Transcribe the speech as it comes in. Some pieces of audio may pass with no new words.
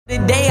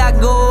I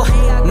go.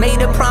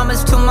 Made a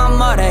promise to my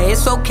mother,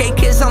 it's okay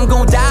cause I'm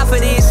gon' die for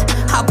this.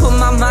 I put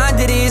my mind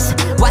to this.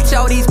 Watch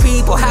all these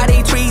people, how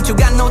they treat you,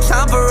 got no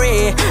time for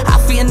it.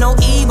 I fear no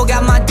evil,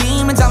 got my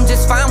demons, I'm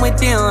just fine with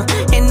them.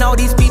 And all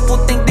these people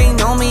think they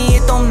know me,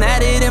 it don't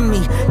matter to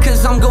me,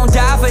 cause I'm gon'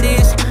 die for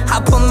this.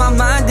 I put my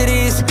mind to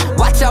this.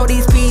 Watch all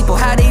these people,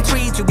 how they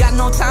treat you, got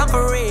no time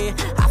for it.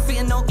 I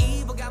fear no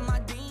evil, got my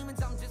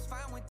demons, I'm just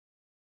fine with them.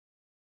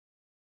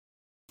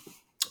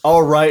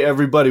 All right,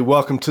 everybody,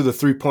 welcome to the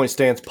 3 Point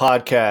Stance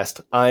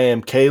podcast. I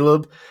am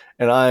Caleb,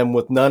 and I am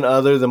with none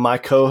other than my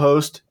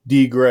co-host,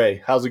 D.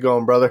 Gray. How's it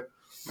going, brother?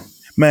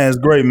 Man, it's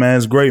great, man.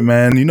 It's great,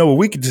 man. You know what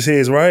we could just say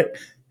is right?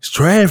 It's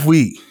draft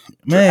week.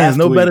 Man, there's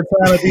no better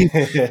time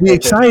to be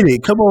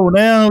excited. Come on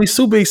now. We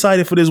super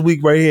excited for this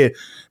week right here.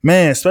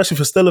 Man, especially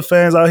for Steelers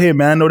fans out here,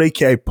 man. I know they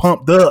can't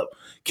pumped up.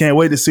 Can't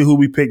wait to see who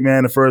we pick, man,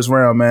 in the first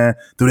round, man.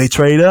 Do they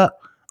trade up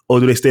or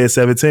do they stay at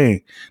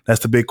 17? That's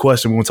the big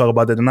question. We're going to talk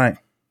about that tonight.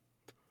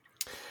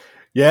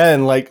 Yeah,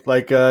 and like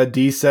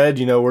D said,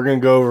 you know, we're going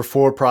to go over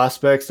 4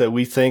 prospects that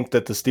we think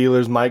that the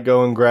Steelers might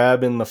go and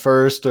grab in the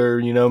first or,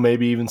 you know,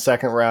 maybe even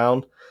second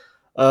round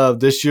of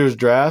this year's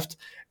draft.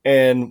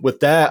 And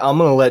with that, I'm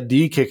going to let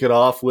D kick it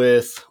off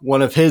with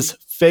one of his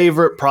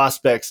favorite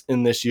prospects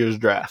in this year's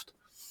draft.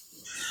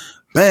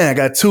 Man, I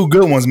got 2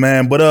 good ones,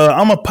 man. But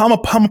I'm gonna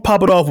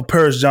pop it off with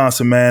Paris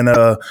Johnson, man.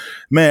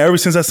 Man, ever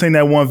since I seen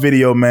that one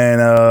video, man,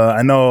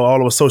 I know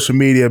all over social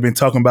media have been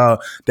talking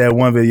about that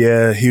one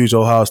video. Yeah, huge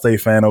Ohio State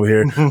fan over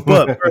here.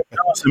 But Paris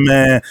Johnson,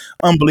 man,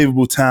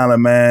 unbelievable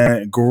talent,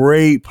 man.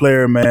 Great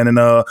player, man. And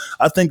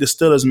I think the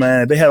Steelers,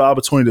 man, they have an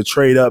opportunity to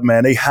trade up,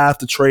 man. They have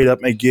to trade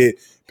up and get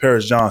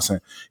Paris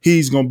Johnson.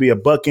 He's going to be a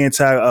bookend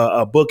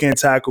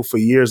tackle for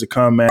years to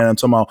come, man. I'm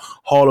talking about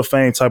Hall of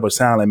Fame type of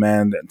talent,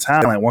 man.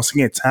 Talent, once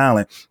again,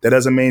 talent. That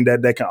doesn't mean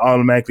that can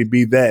automatically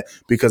be that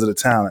because of the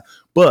talent.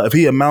 But if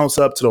he amounts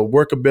up to the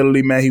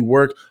workability, man, he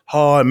worked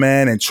hard,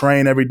 man, and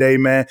train every day,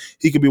 man,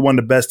 he could be one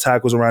of the best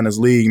tackles around this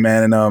league,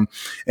 man.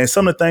 And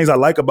some of the things I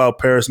like about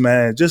Paris,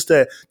 man, just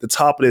at the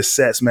top of his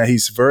sets, man,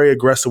 he's very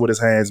aggressive with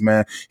his hands,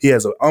 man. He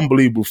has an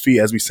unbelievable feet,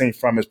 as we've seen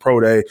from his pro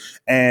day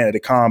and at the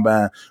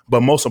combine.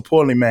 But most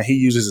importantly, man, he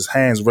uses his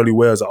hands really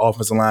well as an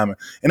offensive lineman.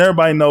 And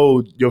everybody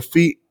knows your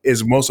feet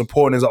is most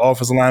important as an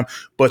offensive line,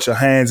 but your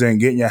hands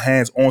and getting your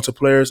hands onto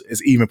players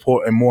is even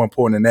more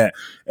important than that.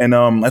 And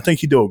I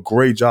think he did a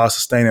great job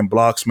sustaining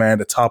blocks, man, at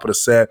the top of the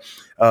set.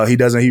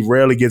 He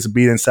rarely gets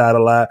beat inside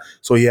a lot,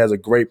 so he has a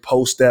great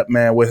post step,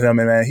 man, with him.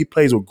 And, man, he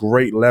plays with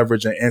great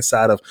leverage and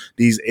inside of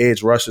these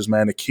edge rushers,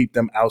 man, to keep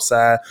them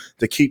outside,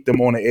 to keep them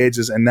on the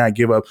edges and not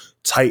give up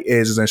tight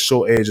edges and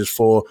short edges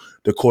for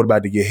the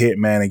quarterback to get hit,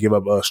 man, and give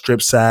up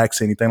strip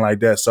sacks, anything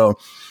like that. So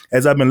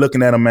as I've been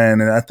looking at him,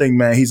 man, and I think,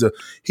 man, he's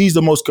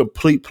the most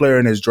complete player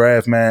in his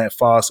draft, man, as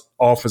far as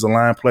offensive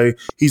line play.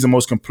 He's the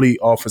most complete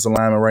offensive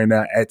lineman right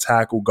now at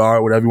tackle,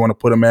 guard, whatever you want to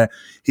put him at.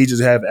 He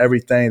just have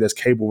everything that's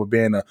capable of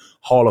being a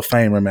Hall of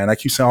Famer, man. I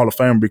keep saying Hall of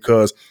Famer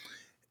because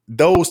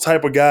those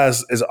type of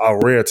guys are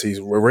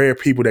rarities. Rare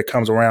people that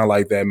comes around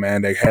like that,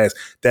 man, that has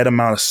that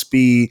amount of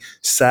speed,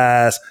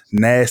 size,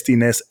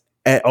 nastiness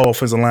at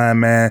offensive line,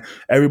 man.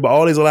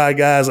 All these a lot of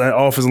guys at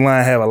offensive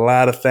line have a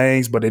lot of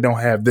things, but they don't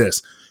have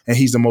this. And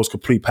he's the most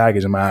complete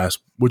package in my eyes.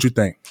 What you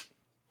think?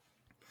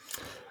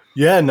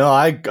 Yeah, no,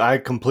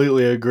 I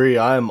completely agree.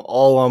 I am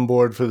all on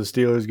board for the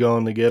Steelers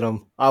going to get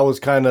him. I was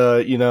kind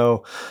of, you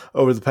know,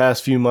 over the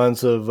past few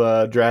months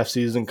of draft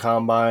season,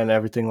 combine,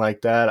 everything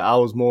like that, I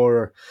was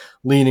more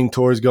leaning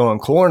towards going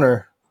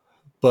corner.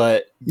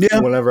 But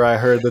whenever I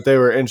heard that they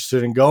were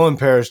interested in going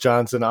Paris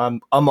Johnson,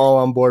 I'm all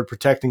on board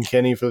protecting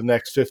Kenny for the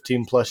next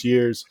 15 plus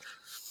years.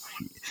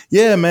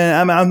 Yeah,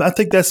 man. I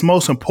think that's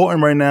most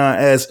important right now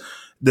as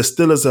the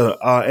Steelers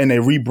are in a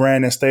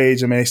rebranding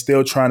stage. I mean, they're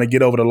still trying to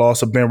get over the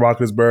loss of Ben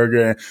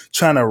Roethlisberger and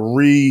trying to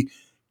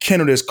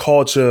rekindle this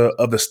culture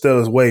of the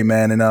Steelers way,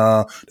 man. And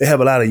they have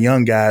a lot of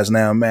young guys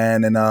now,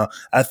 man. And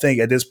I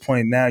think at this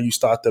point now you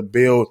start to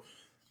build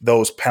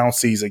those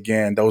Pounceys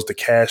again, those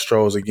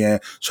DeCastros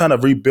again, trying to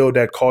rebuild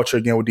that culture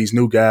again with these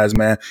new guys,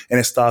 man. And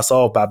it starts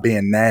off by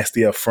being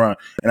nasty up front.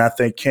 And I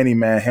think Kenny,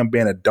 man, him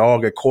being a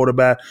dog at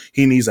quarterback,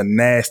 he needs a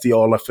nasty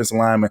all-offensive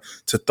lineman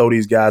to throw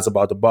these guys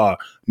about the bar.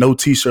 No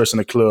T-shirts in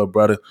the club,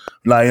 brother.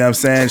 Like, you know what I'm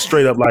saying?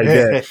 Straight up like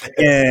that.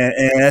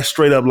 And that's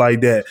straight up like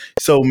that.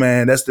 So,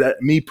 man, that's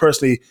that. Me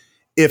personally,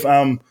 if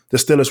I'm the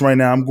Steelers right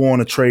now, I'm going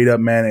to trade up,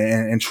 man,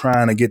 and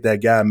trying to get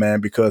that guy,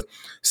 man, because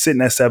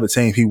sitting at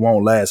 17, he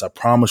won't last. I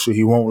promise you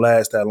he won't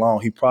last that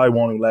long. He probably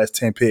won't even last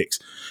 10 picks.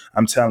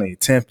 I'm telling you,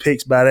 10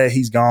 picks by that,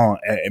 he's gone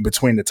in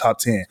between the top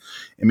 10.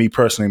 And me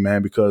personally,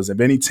 man, because if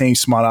any team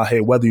smart out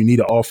here, whether you need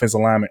an offensive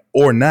lineman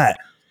or not,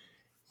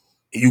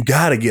 you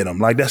got to get him.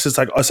 Like, that's just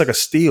like, it's like a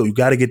steal. You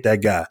got to get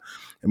that guy.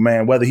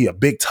 Man, whether he a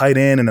big tight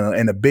end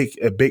and a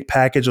big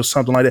package or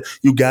something like that,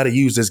 you got to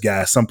use this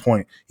guy at some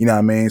point. You know what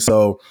I mean?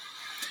 So,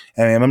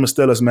 and I'm the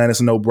Steelers, man,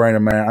 it's a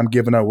no-brainer, man. I'm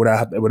giving up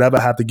whatever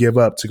I have to give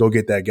up to go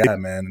get that guy,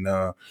 man.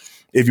 And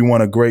if you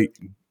want a great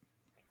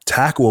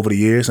tackle over the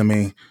years, I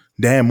mean,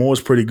 Dan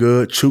Moore's pretty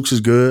good. Chooks is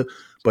good.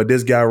 But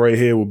this guy right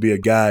here will be a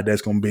guy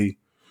that's going to be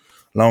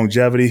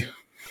longevity,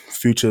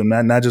 future,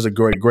 not just a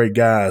great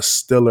guy, a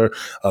Stiller,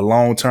 a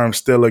long-term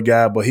Stiller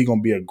guy, but he's going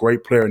to be a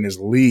great player in this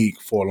league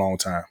for a long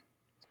time.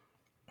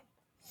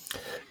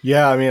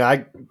 Yeah, I mean,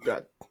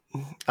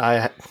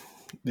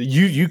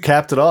 you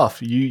capped it off.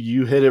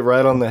 You hit it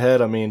right on the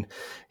head. I mean,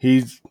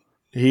 he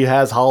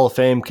has Hall of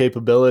Fame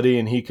capability,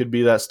 and he could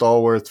be that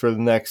stalwart for the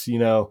next,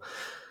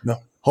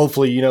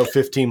 hopefully,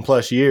 15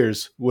 plus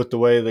years with the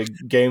way the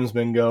game's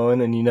been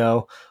going. And,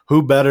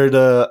 who better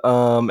to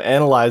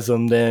analyze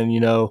them than,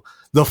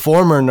 the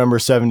former number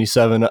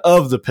 77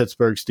 of the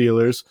Pittsburgh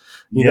Steelers.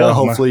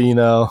 Hopefully,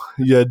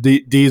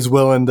 D's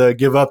willing to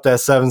give up that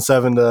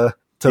 7-7 to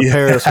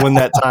Paris when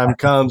that time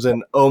comes,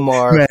 and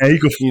Omar, man, he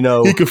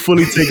could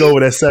fully take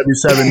over that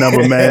 77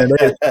 number, man.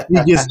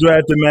 He gets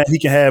drafted, man. He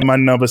can have my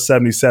number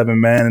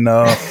 77, man. And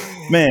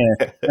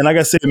and like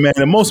I said, man,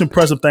 the most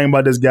impressive thing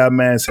about this guy,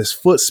 man, is his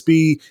foot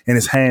speed and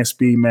his hand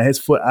speed, man. His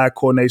foot-eye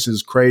coordination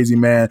is crazy,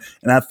 man.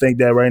 And I think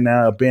that right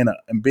now, being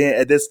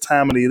at this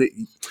time of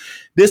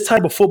this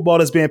type of football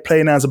that's being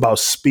played now is about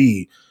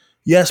speed.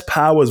 Yes,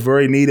 power is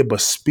very needed,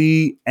 but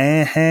speed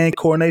and hand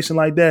coordination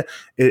like that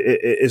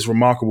is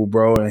remarkable,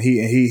 bro. And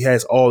he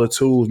has all the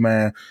tools,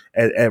 man,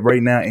 at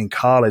right now in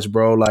college,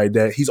 bro, like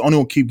that. He's only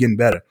going to keep getting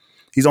better.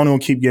 He's only going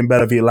to keep getting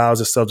better if he allows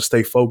himself to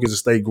stay focused and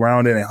stay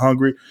grounded and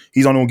hungry.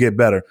 He's only going to get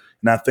better.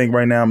 And I think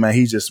right now, man,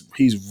 he's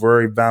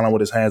very violent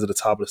with his hands at the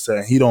top of the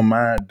set. He don't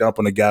mind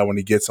dumping the guy when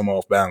he gets him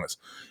off balance.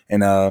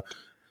 And,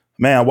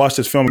 man, I watched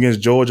this film against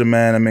Georgia,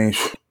 man. I mean,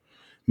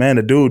 man,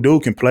 the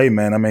dude can play,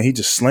 man. I mean, he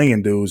just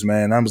slinging dudes,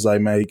 man. I was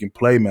like, man, he can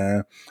play,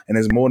 man. And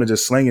it's more than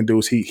just slinging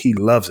dudes. He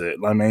loves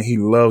it. Like, man, he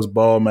loves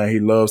ball, man. He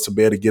loves to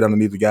be able to get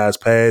underneath the guy's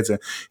pads, and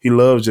he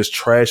loves just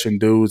trashing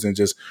dudes and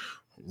just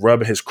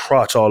rubbing his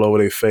crotch all over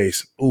their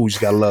face. Ooh, you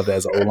just gotta love that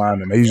as an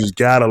O-lineman, man. You just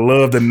gotta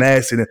love the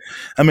nastiness.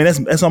 I mean,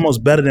 that's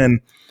almost better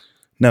than.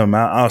 Never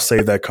mind. I'll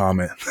save that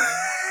comment.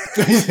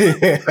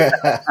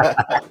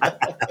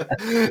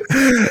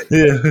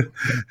 Yeah.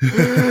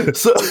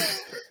 So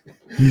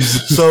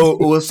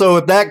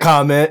with that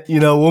comment,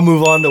 we'll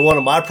move on to one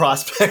of my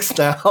prospects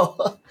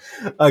now.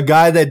 A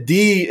guy that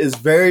D is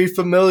very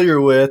familiar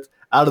with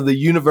out of the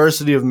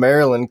University of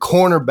Maryland,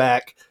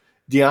 cornerback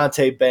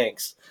Deonte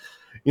Banks.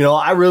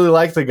 I really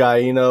like the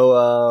guy.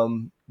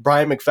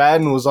 Brian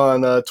McFadden was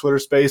on Twitter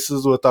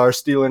Spaces with our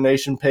Steeler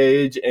Nation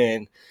page,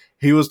 and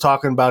he was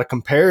talking about a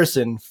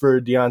comparison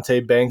for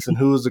Deonte Banks and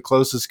who was the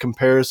closest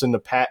comparison to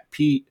Pat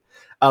Pete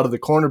out of the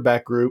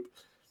cornerback group.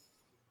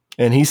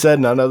 And he said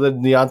none other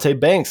than Deonte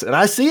Banks. And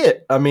I see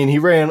it. I mean, he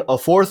ran a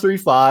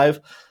 4.35.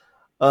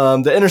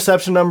 The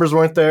interception numbers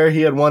weren't there.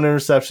 He had one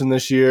interception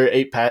this year,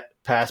 8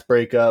 pass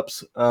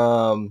breakups.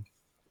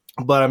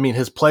 But, I mean,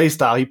 his play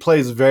style, he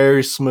plays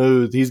very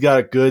smooth. He's got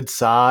a good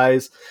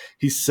size.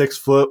 He's 6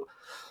 foot,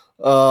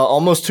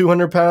 almost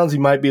 200 pounds. He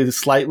might be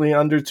slightly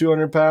under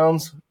 200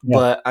 pounds. Yeah.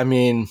 But, I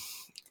mean,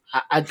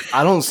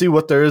 I don't see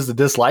what there is to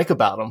dislike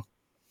about him.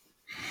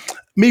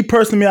 Me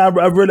personally, I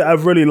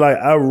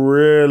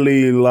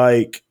really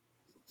like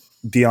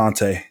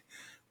Deonte,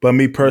 but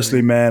me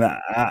personally, man,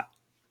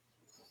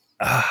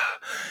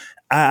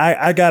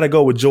 I gotta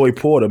go with Joey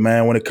Porter,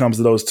 man. When it comes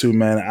to those two,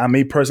 man,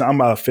 me personally, I'm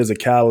about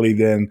physicality.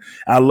 Then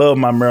I love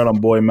my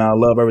Maryland boy, man. I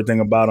love everything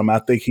about him. I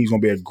think he's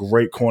gonna be a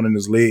great corner in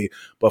this league.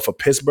 But for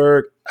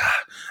Pittsburgh,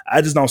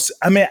 I just don't.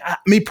 I mean,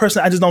 me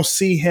personally, I just don't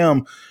see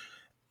him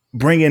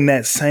bringing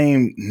that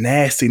same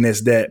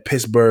nastiness that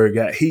Pittsburgh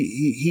got.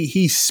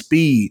 He's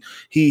speed.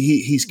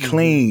 He's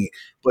clean.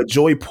 But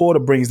Joey Porter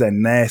brings that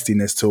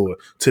nastiness to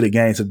the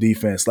game, to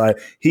defense. Like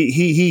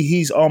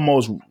he's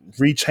almost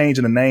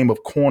rechanging the name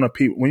of corner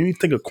people. When you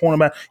think of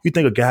cornerback, you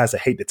think of guys that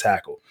hate to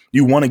tackle.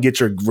 You want to get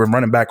your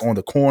running back on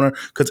the corner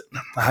because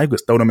I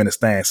could throw them in the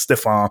stands,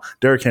 stiff arm,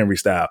 Derrick Henry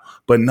style.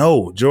 But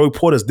no, Joey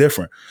Porter's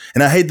different.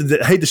 And I hate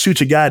to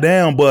shoot your guy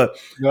down, but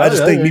I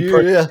just think me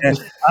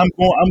personally,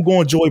 I'm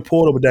going Joey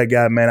Porter with that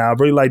guy, man. I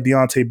really like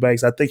Deonte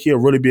Banks. I think he'll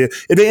really be.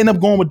 If they end up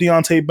going with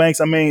Deonte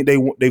Banks, I mean,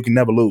 they can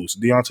never lose.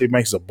 Deonte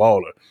Banks is a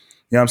baller.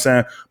 You know what I'm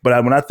saying?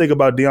 But when I think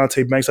about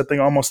Deonte Banks, I think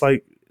almost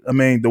like, I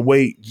mean, the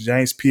way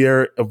James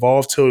Pierre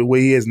evolved to the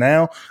way he is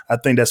now, I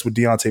think that's what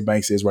Deonte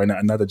Banks is right now,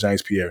 another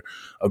James Pierre.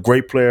 A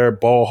great player,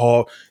 ball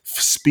hawk,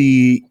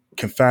 speed,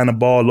 can find the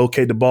ball,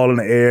 locate the ball in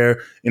the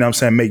air, you know what I'm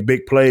saying, make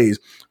big plays.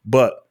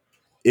 But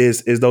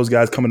is those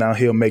guys coming down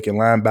here making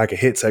linebacker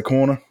hits at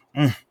corner?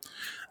 I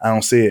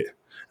don't see it.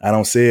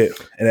 And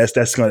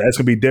that's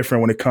gonna be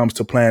different when it comes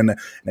to playing the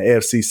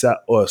AFC South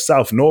or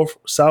South. North.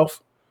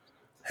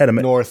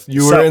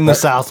 You were in the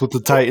South with the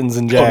Titans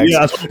and Jags.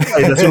 Yeah, that's what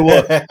it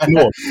was.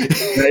 North.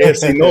 The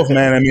AFC North,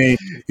 man. I mean,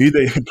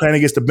 either playing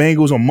against the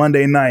Bengals on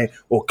Monday night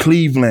or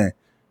Cleveland.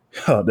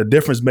 The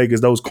difference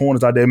makers, those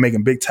corners out there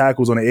making big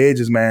tackles on the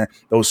edges, man.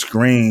 Those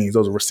screens,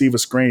 those receiver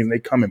screens, they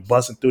come and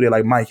busting through there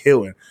like Mike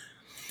Hilton.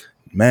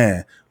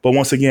 Man. But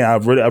once again, I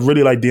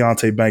really like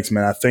Deonte Banks,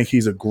 man. I think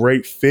he's a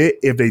great fit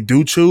if they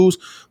do choose.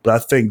 But I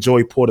think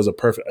Joey Porter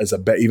is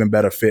even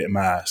better fit in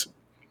my eyes.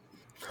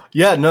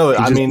 Yeah, no,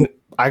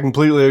 I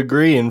completely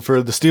agree. And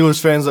for the Steelers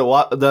fans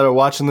that are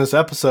watching this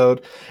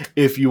episode,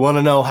 if you want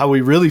to know how we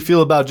really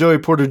feel about Joey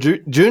Porter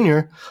Jr.,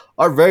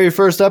 our very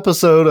first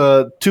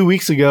episode 2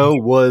 weeks ago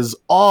was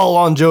all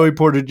on Joey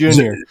Porter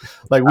Jr.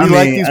 Like we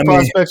like these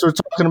prospects we're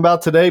talking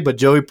about today, but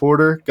Joey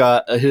Porter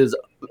got his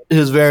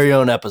very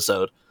own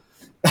episode.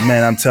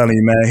 Man, I'm telling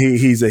you, man,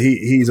 he's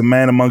a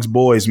man amongst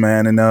boys,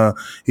 man, and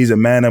he's a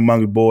man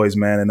amongst boys,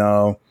 man,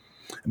 and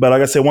but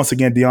like I said, once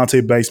again,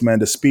 Deonte Banks, man,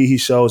 the speed he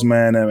shows,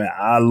 man,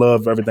 I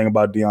love everything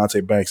about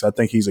Deonte Banks. I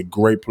think he's a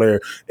great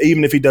player.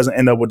 Even if he doesn't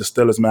end up with the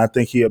Steelers, man, I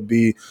think he'll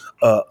be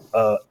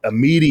a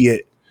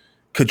immediate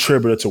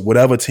contributor to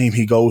whatever team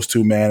he goes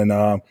to, man.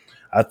 And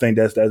I think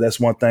that's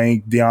one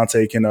thing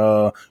Deonte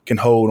can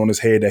hold on his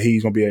head, that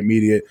he's going to be an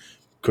immediate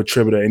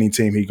contributor to any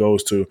team he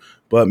goes to.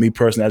 But me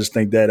personally, I just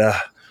think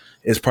that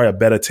it's probably a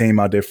better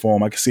team out there for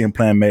him. I can see him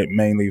playing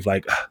mainly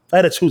like if I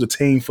had to choose a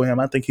team for him,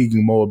 I think he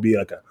can more be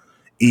like a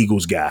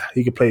Eagles guy.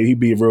 He could play. He'd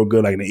be real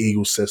good, like in the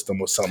Eagles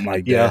system or something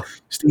like that.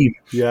 Steve,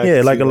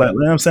 like you know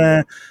what I'm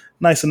saying,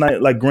 nice and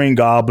nice, like Green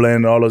Goblin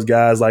and all those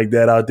guys like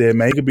that out there,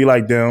 man. He could be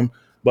like them,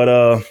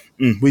 but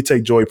we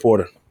take Joey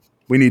Porter.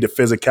 We need the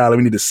physicality.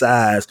 We need the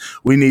size.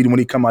 We need when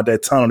he come out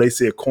that tunnel, they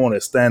see a corner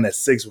stand at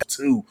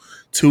 6'2",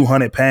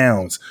 200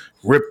 pounds,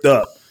 ripped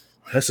up.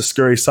 That's a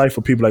scary sight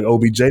for people like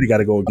OBJ to got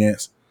to go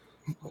against.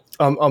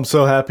 I'm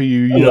so happy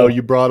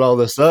you brought all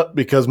this up,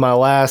 because my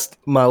last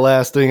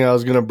thing I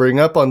was going to bring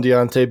up on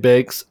Deonte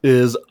Banks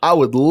is I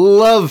would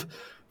love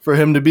for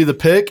him to be the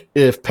pick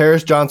if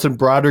Paris Johnson,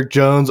 Broderick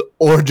Jones,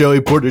 or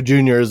Joey Porter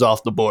Jr. is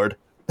off the board.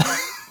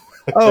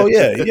 Oh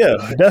yeah,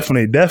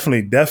 definitely,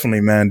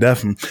 man,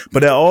 definitely. But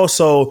that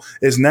also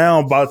is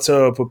now about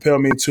to propel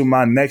me to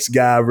my next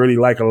guy I really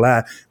like a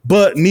lot,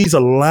 but needs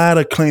a lot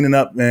of cleaning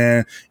up,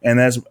 man, and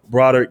that's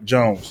Broderick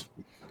Jones.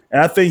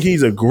 And I think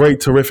he's a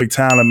great, terrific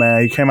talent,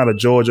 man. He came out of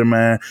Georgia,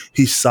 man.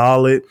 He's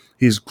solid.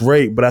 He's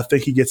great, but I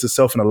think he gets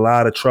himself in a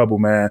lot of trouble,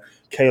 man.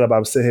 Caleb, I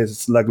was sitting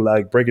here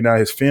like breaking down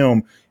his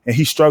film, and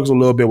he struggles a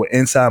little bit with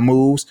inside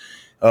moves.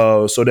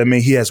 So that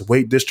means he has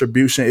weight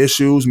distribution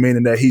issues,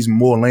 meaning that he's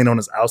more laying on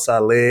his outside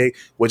leg,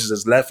 which is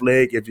his left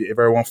leg. If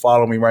everyone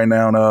follow me right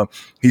now,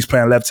 he's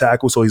playing left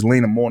tackle, so he's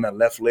leaning more on that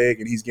left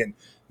leg, and he's getting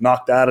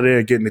knocked out of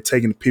there, guys are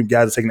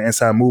taking the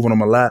inside move on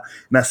him a lot.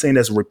 Not saying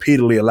that's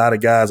repeatedly, a lot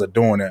of guys are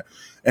doing that.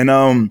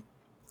 And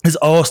it's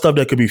all stuff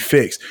that could be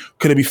fixed.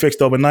 Could it be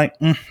fixed overnight?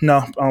 No,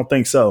 I don't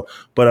think so.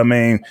 But I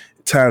mean,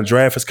 time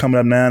draft is coming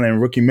up now, and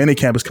rookie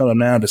minicamp is coming up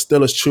now. The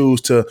Steelers choose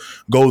to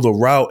go the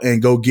route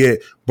and go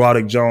get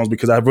Broderick Jones,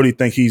 because I really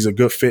think he's a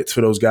good fit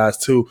for those guys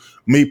too.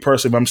 Me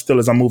personally, if I'm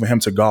Steelers, I'm moving him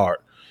to guard.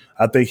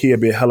 I think he'd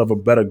be a hell of a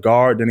better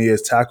guard than he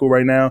is tackle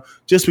right now,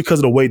 just because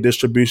of the weight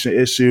distribution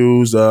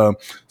issues.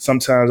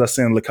 Sometimes I've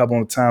seen a couple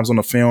of times on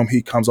the film,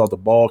 he comes off the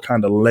ball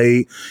kind of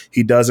late.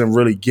 He doesn't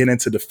really get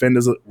into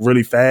defenders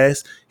really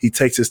fast. He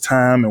takes his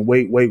time and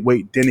wait.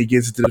 Then he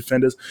gets into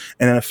defenders.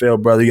 And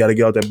NFL, brother, you got to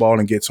get out that ball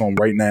and get to him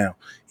right now.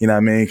 You know what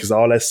I mean? Because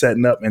all that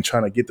setting up and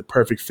trying to get the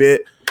perfect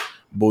fit,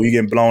 boy, you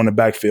getting blown in the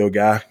backfield,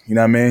 guy. You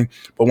know what I mean?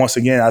 But once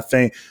again, I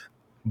think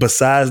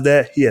besides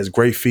that, he has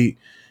great feet.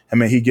 I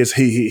mean, he gets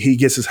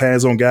his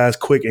hands on guys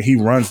quick, and he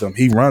runs them.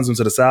 He runs them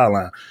to the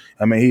sideline.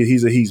 I mean,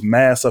 he's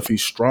massive.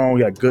 He's strong.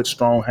 He got good,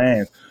 strong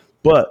hands.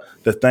 But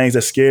the things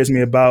that scares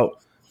me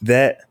about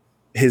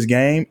his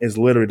game is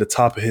literally the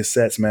top of his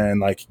sets, man.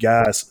 Like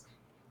guys,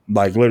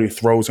 like literally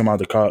throws him out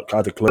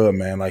the club,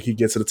 man. Like he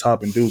gets to the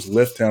top and dudes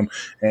lift him,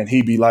 and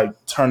he be like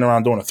turning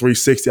around doing a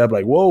 360. I'd be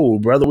like, whoa,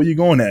 brother, where you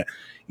going at?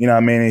 You know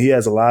what I mean? And he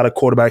has a lot of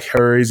quarterback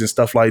hurries and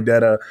stuff like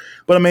that.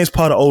 But I mean, it's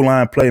part of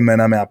O-line play,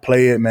 man. I mean, I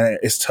play it, man.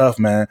 It's tough,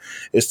 man.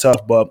 It's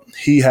tough, but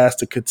he has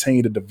to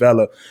continue to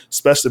develop,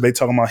 especially if they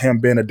talking about him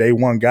being a day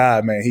one guy,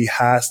 man. He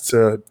has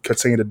to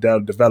continue to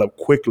develop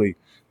quickly,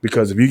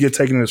 because if you get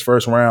taken in this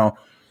first round,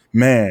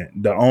 man,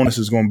 the onus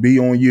is going to be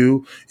on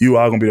you. You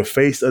are going to be the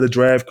face of the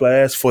draft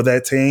class for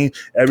that team.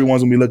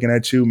 Everyone's going to be looking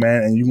at you,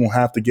 man, and you're going to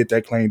have to get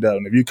that cleaned up.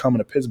 And if you come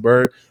to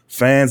Pittsburgh,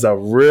 fans are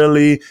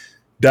really –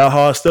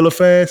 diehard Steelers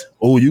fans,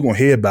 you're going to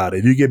hear about it.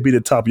 If you get beat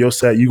at the top of your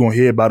set, you're going to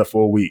hear about it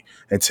for a week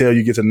until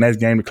you get to the next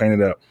game to clean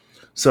it up.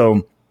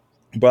 So,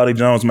 Broderick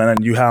Jones,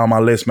 man, you high on my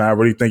list, man. I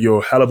really think you're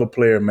a hell of a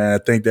player, man.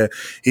 I think that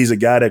he's a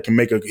guy that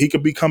he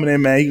could be coming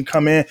in, man. He can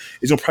come in.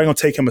 It's probably going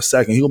to take him a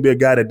second. He's going to be a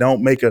guy that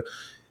don't make a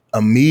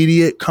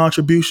immediate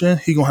contribution.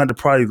 He's going to have to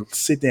probably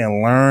sit there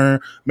and learn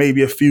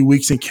maybe a few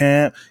weeks in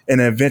camp, and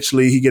then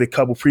eventually he get a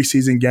couple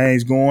preseason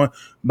games going.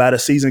 By the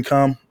season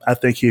come, I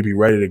think he'll be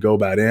ready to go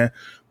by then.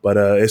 But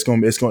it's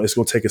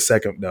gonna take a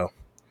second though.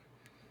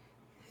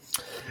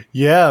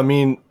 Yeah, I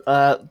mean,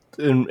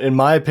 in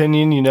my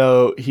opinion,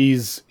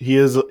 he's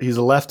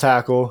a left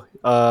tackle.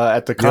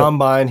 At the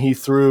combine, he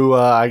threw.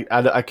 I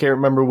can't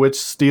remember which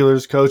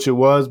Steelers coach it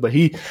was, but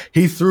he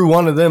threw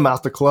one of them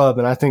out the club,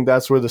 and I think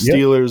that's where the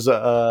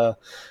Steelers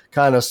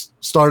kind of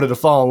started to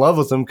fall in love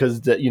with him,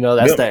 because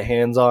that's that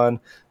hands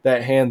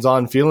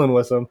on feeling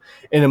with him.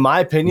 And in my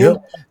opinion,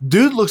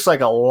 dude looks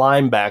like a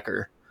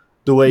linebacker.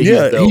 the way he's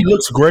Yeah, built. he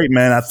looks great,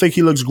 man. I think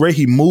he looks great.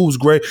 He moves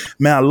great.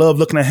 Man, I love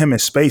looking at him in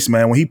space,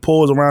 man. When he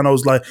pulls around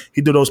those, like,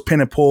 he do those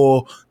pin and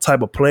pull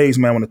type of plays,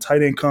 man. When the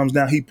tight end comes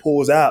down, he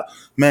pulls out.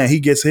 Man, he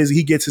gets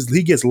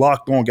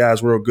locked on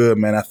guys real good,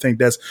 man. I think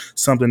that's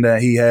something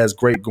that he has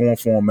great going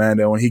for him, man.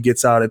 That when he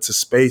gets out into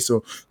space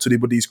or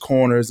with these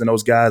corners and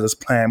those guys that's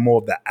playing more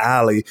of the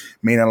alley,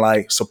 meaning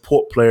like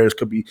support players,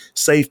 could be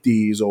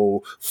safeties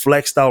or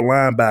flexed out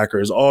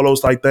linebackers, all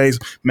those like things,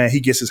 man, he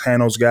gets his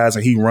hand on those guys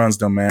and he runs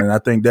them, man. And I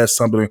think that's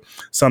something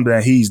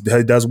that he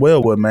does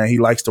well with, man. He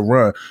likes to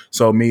run.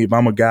 So if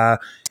I'm a guy,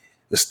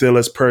 the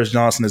Steelers, Paris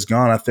Johnson is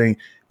gone. I think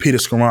Peter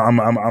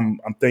Skoronski,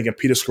 I'm thinking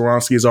Peter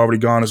Skoronski is already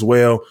gone as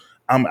well.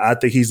 I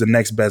think he's the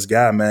next best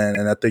guy, man.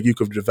 And I think you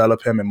could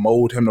develop him and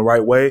mold him the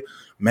right way.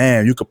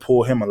 Man, you could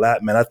pull him a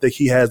lot, man. I think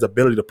he has the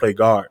ability to play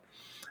guard.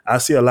 I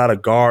see a lot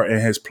of guard in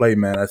his play,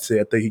 man. I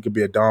think he could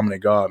be a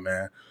dominant guard,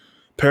 man.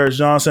 Paris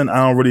Johnson,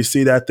 I don't really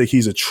see that. I think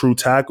he's a true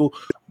tackle.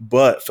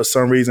 But for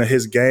some reason,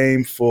 his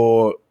game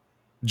for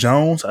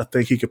Jones, I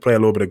think he could play a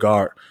little bit of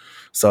guard.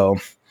 So,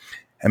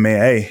 I mean,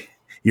 hey,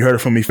 you heard it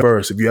from me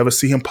first. If you ever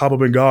see him pop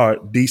up in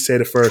guard, D said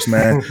it first,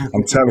 man.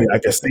 I'm telling you, I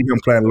can see him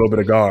playing a little bit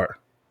of guard.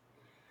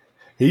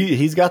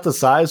 He's got the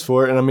size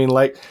for it. And I mean,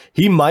 like,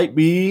 he might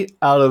be,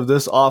 out of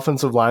this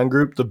offensive line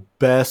group, the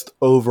best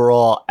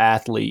overall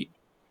athlete.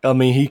 I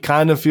mean, he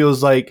kind of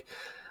feels like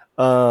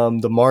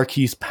the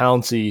Marquise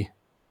Pouncey,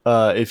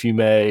 if you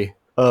may,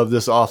 of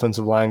this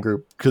offensive line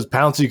group, because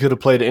Pouncey could have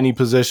played any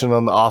position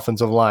on the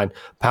offensive line.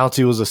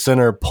 Pouncey was a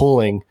center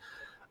pulling.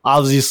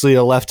 Obviously,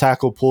 a left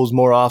tackle pulls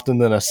more often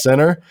than a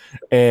center,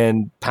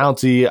 and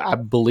Pouncey, I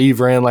believe,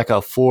 ran like a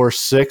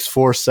 4.6,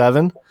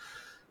 4.7.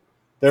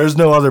 There's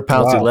no other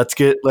Pouncey. Wow. Let's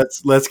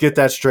get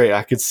that straight.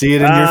 I could see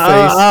it in your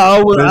face.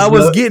 I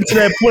was getting to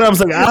that point. I was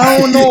like, I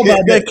don't know about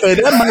that, cause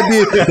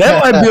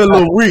that might be a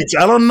little reach.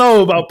 I don't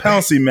know about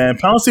Pouncey, man.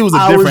 Pouncey was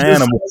a different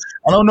animal.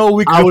 I don't know if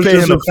we can compare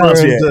him to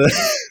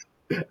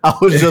Pouncey. I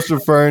was just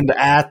referring to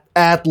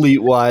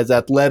athlete wise,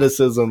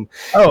 athleticism.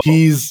 Oh.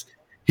 He's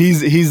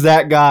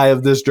that guy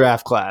of this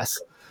draft class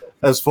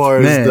as far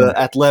as the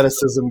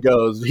athleticism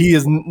goes. He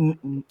is.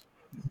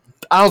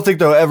 I don't think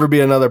there'll ever be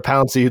another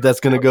Pouncey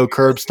that's going to go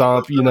curb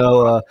stomp,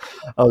 a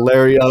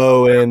Larry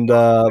O and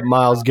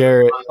Myles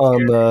Garrett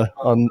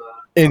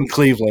in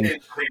Cleveland.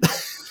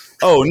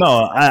 Oh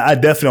no, I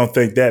definitely don't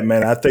think that,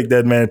 man. I think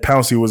that, man,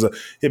 Pouncey was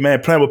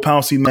playing with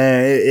Pouncey,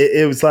 man.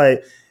 It was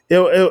like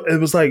it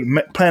was like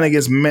playing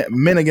against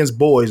men against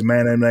boys,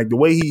 man. And like the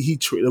way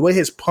the way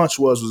his punch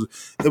was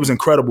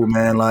incredible,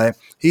 man. Like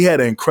he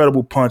had an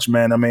incredible punch,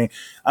 man. I mean,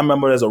 I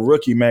remember as a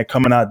rookie, man,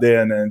 coming out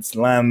there and then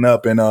lining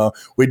up and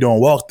we're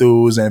doing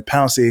walkthroughs and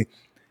Pouncey.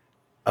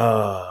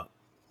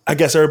 I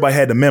guess everybody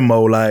had the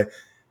memo, like,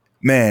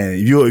 man,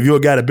 if you're a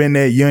guy that been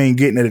there, you ain't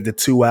getting it at the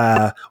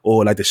 2-eye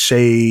or like the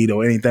shade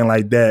or anything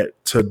like that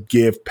to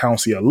give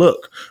Pouncey a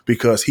look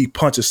because he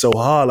punches so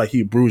hard like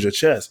he bruise your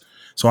chest.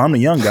 So I'm the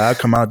young guy. I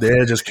come out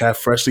there, just kind of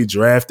freshly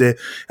drafted.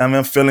 I mean,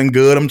 I'm feeling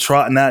good. I'm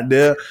trotting out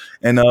there,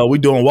 and we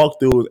doing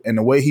walkthroughs. And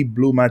the way he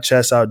blew my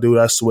chest out, dude,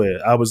 I swear,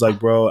 I was like,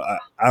 bro,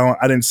 I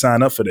didn't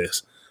sign up for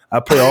this.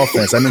 I play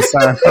offense. I didn't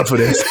sign up for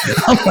this.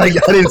 I'm like,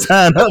 I didn't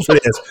sign up for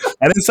this.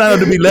 I didn't sign up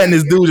to be letting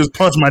this dude just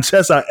punch my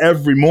chest out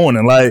every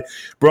morning. Like,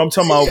 bro, I'm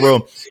talking about,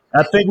 bro.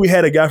 I think we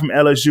had a guy from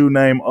LSU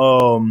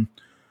named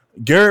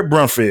Garrett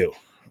Brumfield.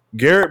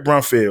 Garrett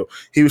Brumfield.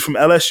 He was from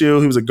LSU.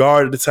 He was a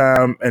guard at the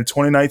time in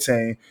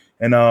 2019.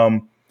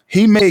 And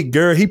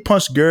he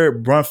punched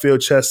Garrett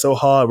Brumfield's chest so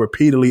hard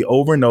repeatedly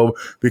over and over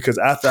because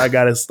after I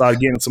got to start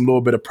getting some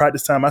little bit of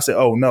practice time, I said,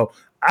 oh, no,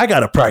 I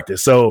got to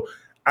practice. So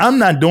I'm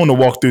not doing the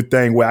walkthrough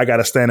thing where I got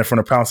to stand in front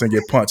of Pouncey and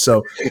get punched.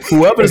 So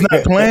whoever's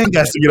not playing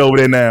got to get over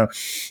there now.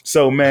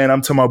 So, man,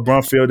 I'm talking about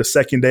Brumfield the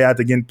second day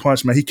after getting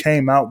punched, man. He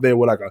came out there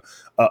with like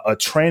a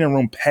training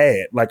room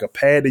pad, like a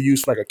pad to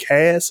use for like a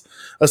cast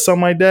or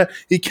something like that.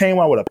 He came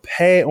out with a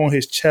pad on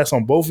his chest,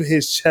 on both of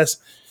his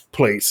chest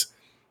plates,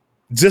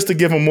 just to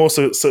give him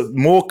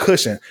more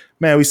cushion.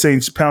 Man, we seen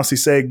Pouncey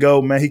say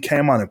go, man. He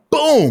came on and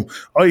boom.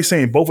 All you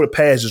seen, both of the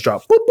pads just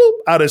dropped, boop, boop,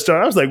 out of his chest.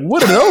 I was like,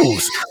 what are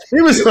those?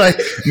 He was like,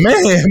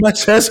 man, my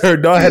chest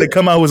hurt, dog. I had to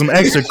come out with some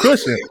extra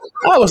cushion.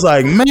 I was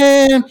like,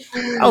 man,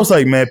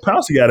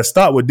 Pouncey got to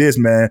stop with this,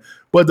 man.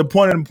 But the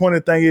point of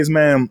the thing is,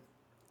 man,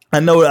 I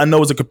know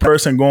it's a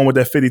comparison going with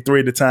that 53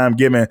 at the time,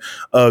 giving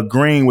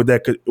Green with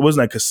that what's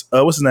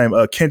his name,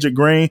 Kendrick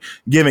Green,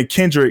 giving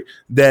Kendrick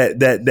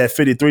that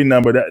 53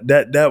 number.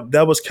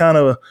 That was kind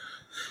of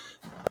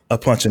a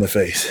punch in the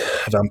face.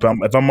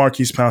 If I'm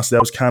Marquise Pouncey, that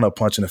was kind of a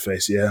punch in the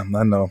face. Yeah,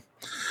 I know.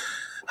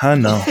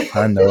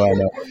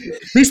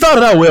 He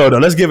started out well, though.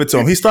 Let's give it to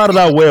him. He started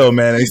out well,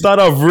 man. He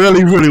started off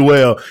really, really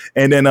well.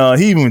 And then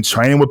he even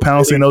training with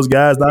Pouncey and those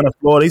guys down in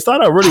Florida. He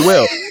started out really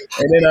well.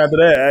 And then after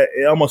that,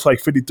 it almost like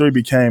 53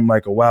 became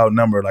like a wild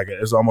number. Like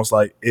it's almost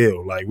like,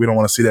 ew. Like we don't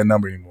want to see that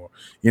number anymore.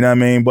 You know what I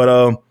mean?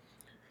 But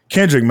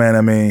Kendrick, man,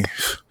 I mean,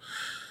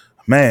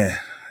 man,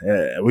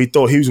 we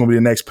thought he was going to be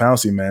the next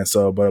Pouncey, man.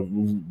 So,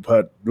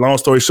 but long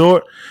story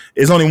short,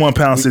 it's only one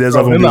Pouncey. There's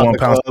only one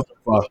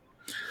Pouncey.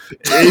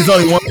 He's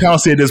only one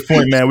Pouncey at this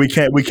point, man. We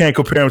can't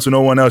compare him to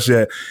no one else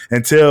yet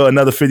until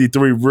another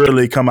 53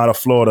 really come out of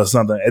Florida or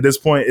something. At this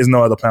point, it's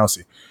no other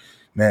Pouncey.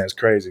 Man, it's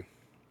crazy.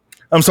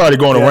 I'm sorry to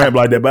go on a rant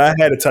like that, but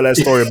I had to tell that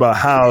story about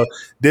how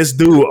this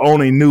dude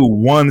only knew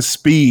one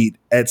speed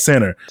at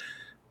center.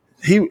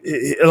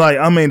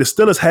 The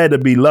Steelers had to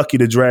be lucky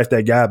to draft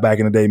that guy back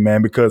in the day,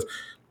 man, because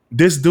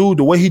this dude,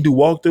 the way he do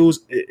walkthroughs,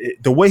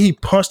 the way he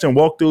punched in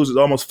walkthroughs, it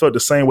almost felt the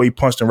same way he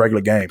punched in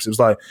regular games. It was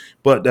like,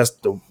 but that's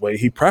the way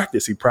he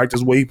practiced. He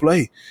practiced the way he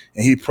played.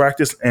 And he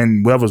practiced,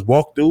 and whether it's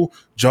walk through,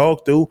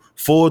 jog through,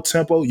 full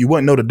tempo, you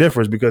wouldn't know the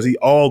difference because he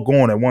all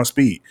going at one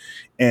speed.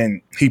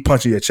 And he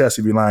punching your chest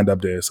if you lined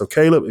up there. So,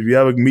 Caleb, if you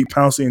ever meet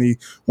Pouncey and he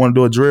want to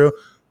do a drill,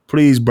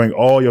 please bring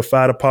all your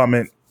fire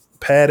department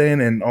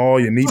padding and all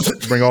your knee.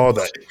 Bring all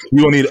that.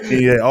 You gonna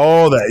need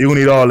all that. You gonna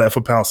need all that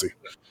for Pouncey.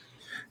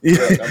 Yeah,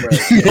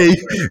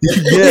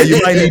 you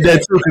might need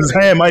that too because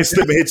his hand might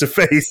slip and hit your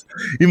face.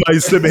 You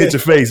might slip and hit your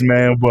face,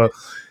 man. But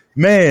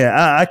man,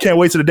 I can't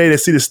wait till the day to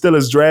see the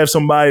Steelers draft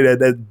somebody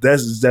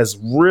that's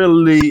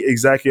really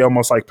exactly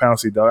almost like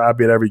Pouncey, dog. I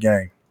bet every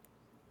game.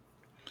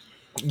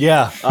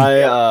 Yeah,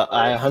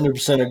 I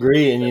 100%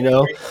 agree. And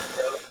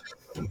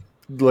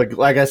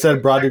like I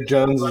said, Broderick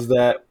Jones is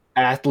that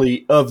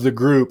athlete of the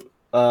group.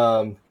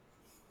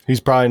 He's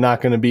probably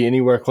not going to be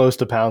anywhere close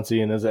to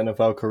Pouncey in his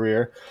NFL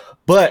career,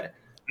 but.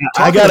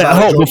 I got to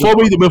hope before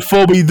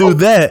we do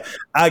that.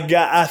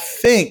 I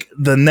think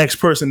the next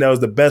person that was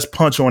the best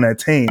puncher on that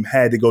team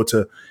had to go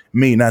to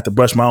me, not to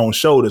brush my own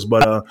shoulders,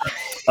 but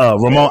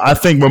Ramon. I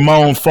think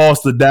Ramon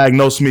Foster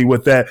diagnosed me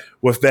with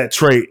that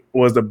trait.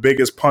 Was the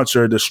biggest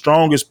puncher, the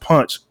strongest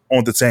punch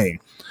on the team,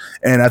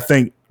 and I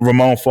think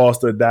Ramon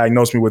Foster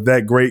diagnosed me with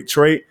that great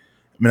trait.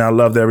 I mean, I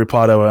loved every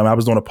part of it. I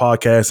was doing a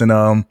podcast and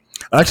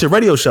actually a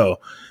radio show.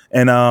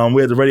 And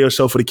we had the radio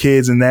show for the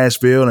kids in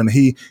Nashville, and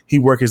he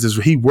worked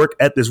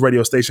at this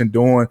radio station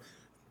doing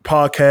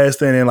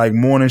podcasting and like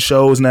morning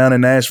shows now in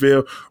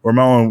Nashville.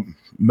 Ramon,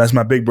 that's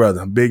my big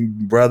brother,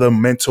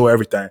 mentor,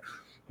 everything.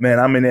 Man,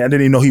 I mean, I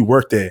didn't even know he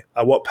worked there.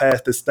 I walked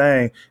past this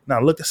thing, and I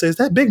looked and said, "Is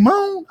that Big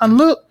Moan?" I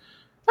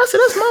said,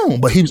 "That's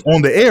Moan," but he was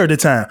on the air at the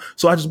time.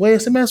 So I just waited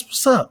and said, "Man,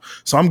 what's up?"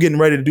 So I'm getting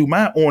ready to do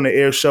my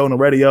on-the-air show on the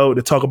radio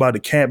to talk about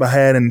the camp I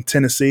had in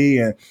Tennessee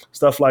and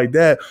stuff like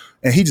that.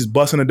 And he just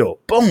busting the door.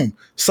 Boom.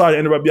 Sorry to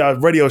interrupt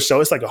y'all's radio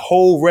show. It's like a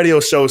whole radio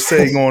show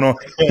setting going on.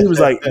 He was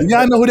like,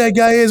 "Y'all know who that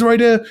guy is right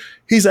there?"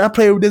 He said, "I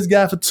played with this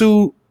guy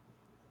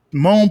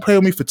Moan played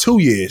with me for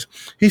 2 years."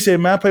 He said,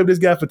 "Man, I played with this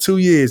guy for 2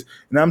 years.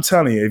 And I'm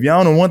telling you, if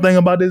y'all know one thing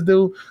about this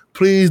dude,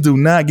 please do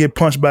not get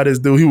punched by this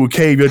dude. He will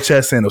cave your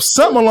chest in or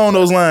something along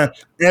those lines."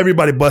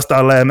 Everybody bust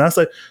out laughing. I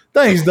said,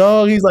 "Thanks,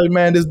 dog." He's like,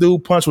 "Man, this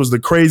dude punch was the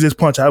craziest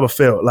punch I ever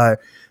felt." Like,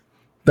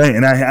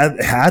 and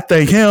I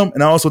thank him,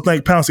 and I also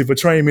thank Pouncey for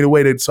training me the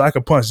way so I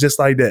could punch just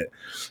like that.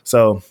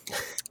 So,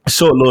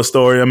 short little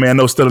story. I mean, I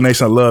know Steeler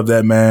Nation love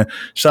that, man.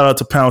 Shout out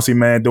to Pouncey,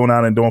 man,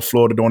 doing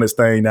Florida, doing his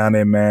thing down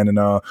there, man, and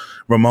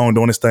Ramon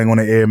doing his thing on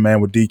the air,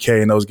 man, with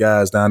DK and those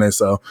guys down there.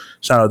 So,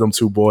 shout out to them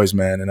two boys,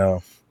 man,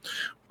 and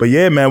but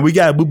yeah, man, we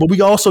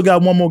also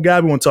got one more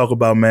guy we want to talk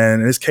about,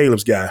 man, and it's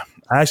Caleb's guy.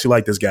 I actually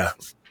like this guy.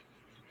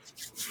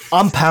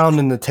 I'm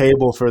pounding the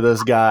table for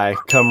this guy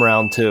come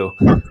round two.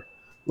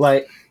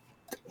 Like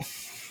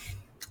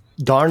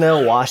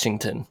Darnell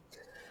Washington.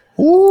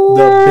 Ooh,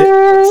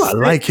 I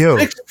like him.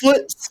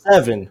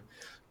 6'7",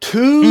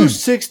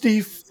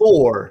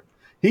 264.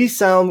 He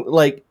sounds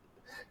like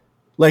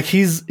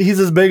he's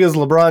as big as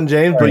LeBron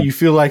James, but you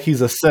feel like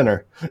he's a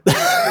center.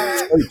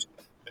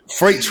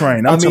 Freight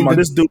train. I'm talking about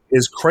this dude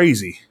is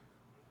crazy.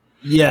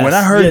 Yeah. When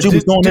I heard you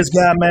was doing this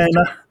guy, man,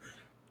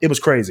 it was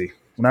crazy.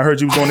 When I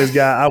heard you was doing this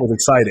guy, I was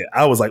excited.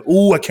 I was like,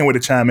 "Ooh, I can't wait to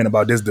chime in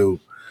about this dude."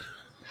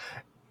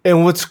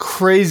 And what's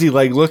crazy,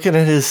 like looking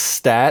at his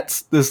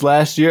stats this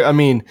last year, I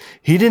mean,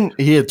 he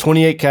had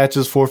 28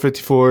 catches,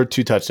 454,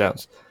 2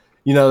 touchdowns.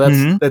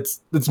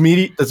 That's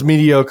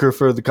mediocre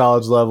for the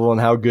college level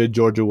and how good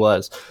Georgia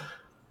was.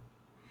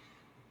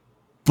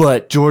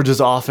 But Georgia's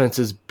offense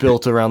is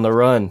built around the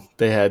run.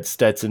 They had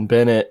Stetson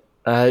Bennett.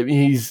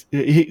 He's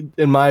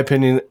in my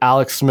opinion,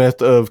 Alex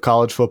Smith of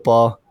college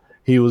football.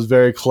 He was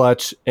very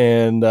clutch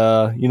and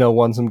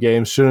won some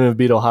games. Shouldn't have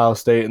beat Ohio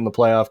State in the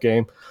playoff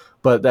game,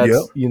 but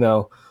that's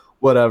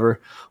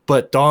whatever.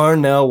 But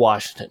Darnell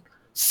Washington,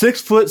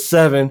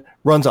 6'7",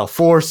 runs a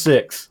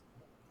 4.6.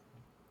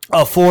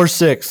 A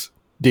 4.6,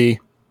 D.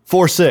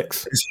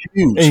 4.6. It's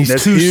huge. And he's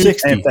That's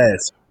 260. Huge and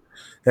fast.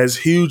 That's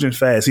huge and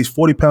fast. He's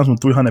 40 pounds from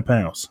 300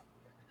 pounds.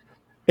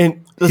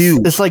 And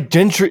it's like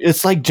Gentry.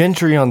 It's like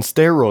Gentry on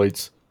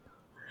steroids.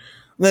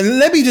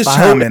 Let me just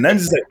chime in. Let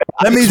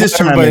me just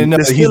chime in.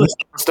 He's on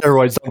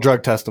steroids. Don't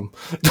drug test him.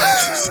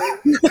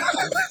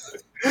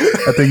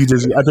 I think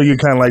you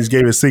kind of like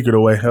gave his secret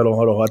away. Hold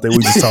on. I think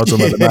we just talked to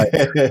him about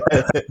tonight.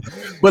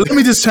 But let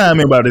me just chime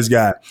in about this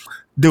guy.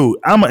 Dude,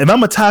 if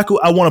I'm a tackle,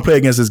 I want to play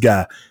against this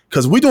guy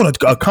because we're doing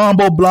a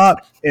combo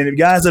block, and if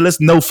guys that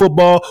listen know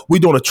football, we're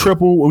doing a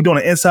triple, we're doing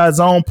an inside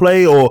zone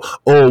play or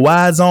a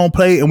wide zone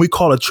play, and we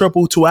call a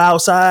triple to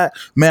outside.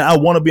 Man, I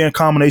want to be in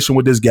combination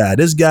with this guy.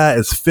 This guy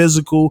is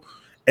physical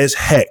as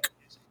heck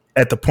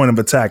at the point of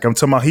attack. I'm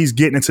talking about he's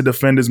getting into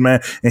defenders,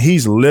 man, and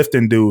he's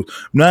lifting dudes.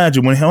 Mind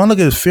you, when I look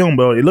at his film,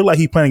 bro, it looked like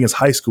he's playing against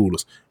high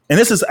schoolers. And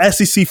this is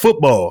SEC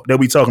football that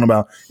we talking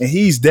about. And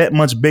he's that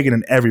much bigger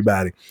than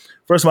everybody.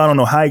 First of all, I don't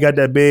know how he got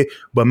that big,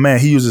 but man,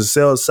 he uses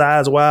his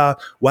size wide.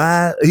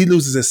 He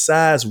loses his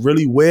size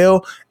really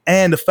well.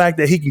 And the fact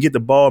that he can get the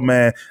ball,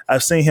 man,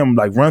 I've seen him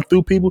like run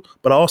through people,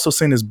 but I also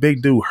seen this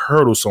big dude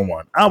hurdle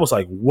someone. I was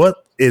like,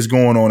 what is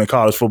going on in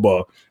college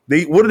football?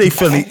 What are they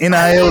feeling?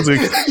 NILs are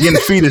getting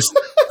feed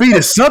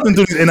something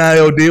through these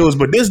NIL deals,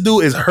 but this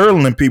dude is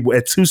hurdling people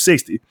at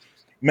 260.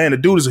 Man, the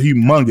dude is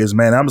humongous,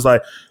 man. I was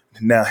like,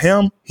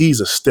 now he's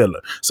a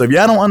Stiller. So if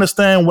y'all don't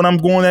understand what I'm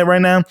going at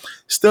right now,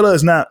 Stiller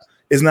is not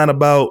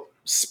about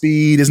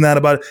speed.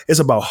 It's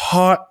about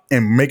heart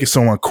and making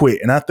someone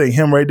quit. And I think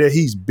him right there,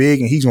 he's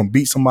big and he's gonna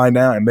beat somebody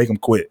down and make them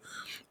quit.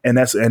 And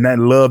I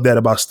love that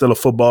about Stiller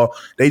football.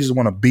 They just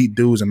want to beat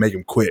dudes and make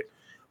them quit.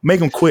 Make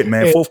them quit,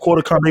 man. Fourth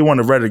quarter come, they want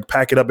to ready to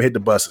pack it up and hit the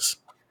buses.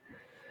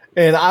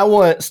 And I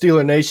want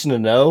Steeler Nation to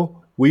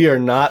know we are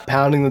not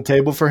pounding the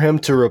table for him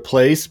to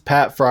replace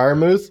Pat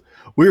Freiermuth.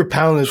 We are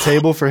pounding the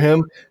table for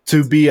him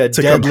to be a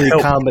deadly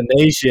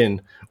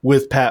combination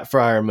with Pat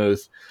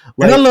Freiermuth.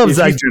 Like, and I love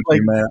Zach Gentry,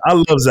 man. I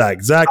love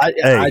Zach. Zach,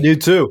 I do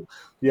too.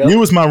 Yep. He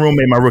was my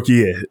roommate my rookie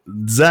year.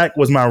 Zach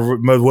was my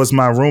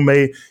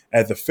roommate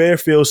at the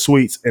Fairfield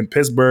Suites in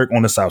Pittsburgh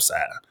on the South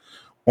Side,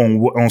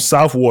 on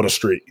South Water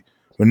Street.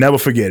 We'll never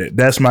forget it.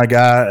 That's my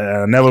guy.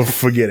 I'll never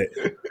forget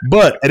it.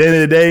 But at the end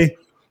of the day,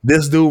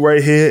 this dude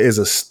right here is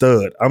a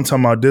stud. I'm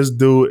talking about this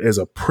dude is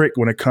a prick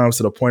when it comes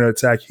to the point of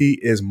attack. He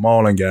is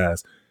mauling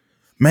guys.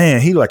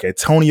 Man, he like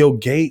Antonio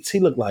Gates. He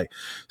looked like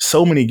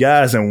so many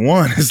guys in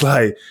one. It's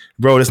like,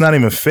 bro, it's not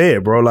even fair,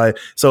 bro. Like,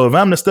 so if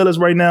I'm the Steelers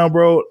right now,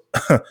 bro,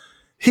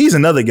 he's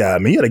another guy. I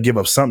mean, you got to give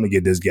up something to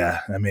get this guy.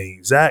 I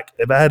mean, Zach,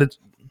 if I had to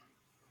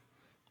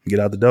get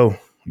out the door,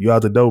 you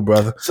out the door,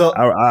 brother. So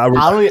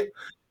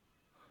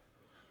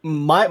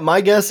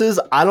my guess is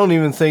I don't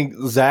even think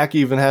Zach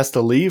even has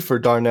to leave for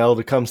Darnell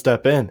to come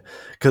step in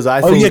because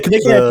I think they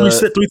can't have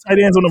three tight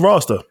ends on the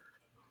roster.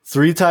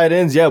 3 tight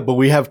ends, yeah, but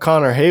we have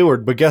Connor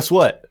Hayward. But guess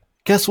what?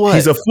 He's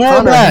a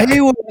fullback.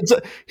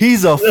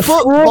 He's a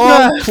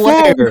football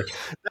player.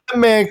 That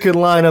man could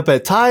line up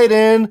at tight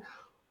end,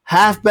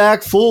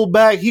 halfback,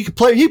 fullback. He'd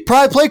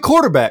probably play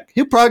quarterback.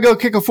 He'd probably go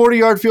kick a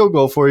 40-yard field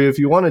goal for you if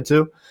you wanted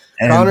to.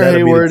 And Connor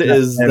Hayward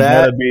is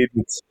that.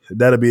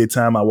 That'll be a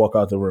time I walk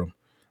out the room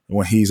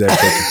when he's at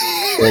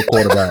kicking or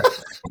quarterback.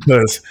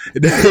 Because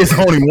there's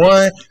only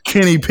one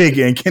Kenny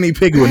Pickett, and Kenny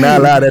Pickett would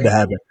not allow that to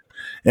happen.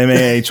 And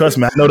man, trust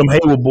me, I know them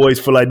Hayward boys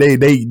feel like they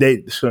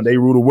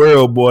rule the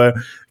world, boy.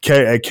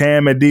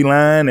 Cam at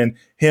D-line and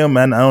him,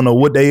 man, I don't know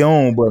what they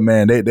own, but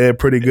man, they're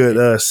pretty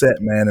good set,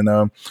 man.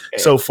 And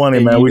so funny,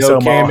 and man. We know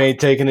Cam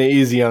ain't taking it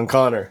easy on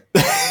Connor.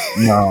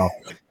 No.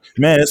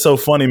 Man, it's so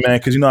funny, man,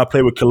 because, I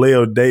play with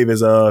Khalil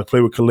Davis.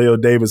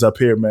 Up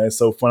here, man. It's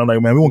so funny. I'm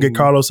like, man, we won't get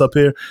Carlos up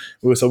here.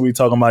 So we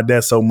talking about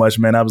that so much,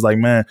 man. I was like,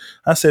 man,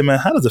 how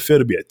does it feel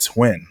to be a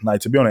twin?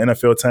 Like, to be on an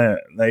NFL team,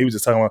 like, he was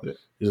just talking about it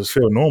just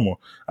feel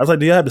normal. I was like,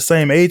 do y'all have the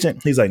same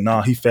agent? He's like,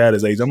 nah, he fat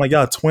his agent. I'm like,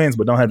 y'all twins,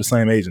 but don't have the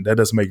same agent. That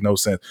doesn't make no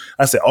sense.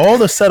 I said, all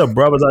the set of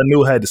brothers I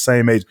knew had the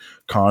same agent.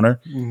 Connor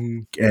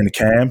and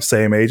Cam,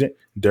 same agent.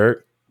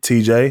 Dirk,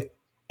 TJ,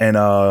 and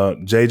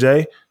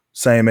JJ,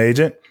 same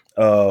agent.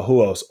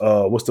 Who else?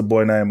 What's the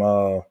boy name?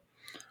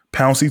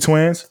 Pouncey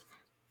twins,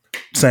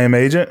 same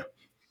agent.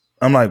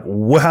 I'm like,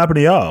 what happened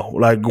to y'all?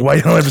 Like, why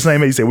you don't have the same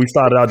agent? He said, we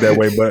started out that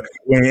way, but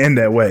we ain't end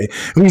that way.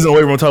 The reason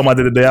we were talking about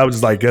it today, I was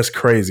just like, that's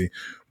crazy.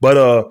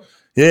 But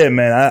yeah,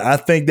 man, I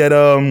think that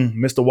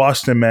Mr.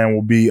 Washington, man,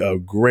 will be a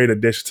great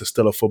addition to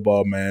Steeler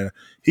football, man.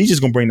 He's just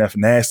gonna bring that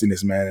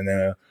nastiness, man.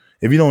 And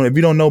if you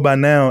don't know by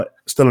now,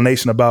 Steeler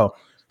Nation, about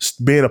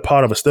being a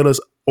part of a Steelers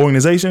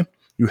organization,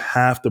 you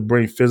have to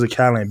bring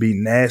physicality and be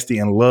nasty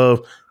and love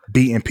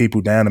beating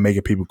people down and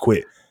making people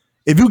quit.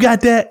 If you got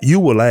that, you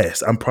will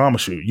last. I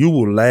promise you. You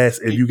will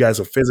last if you got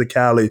some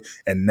physicality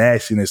and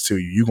nastiness to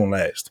you. You're going to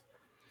last.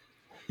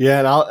 Yeah,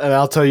 and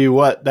I'll tell you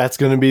what, that's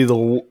going to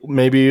be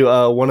maybe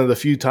one of the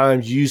few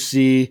times you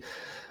see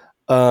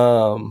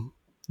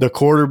the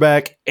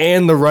quarterback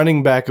and the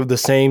running back of the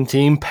same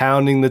team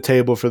pounding the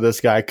table for this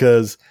guy,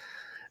 because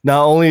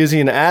not only is he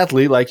an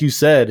athlete, like you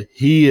said,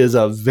 he is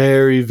a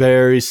very,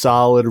 very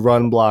solid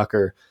run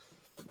blocker.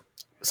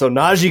 So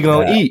Najee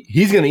gonna eat.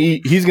 He's gonna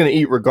eat. He's gonna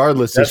eat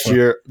regardless this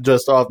year,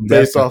 just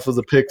based off of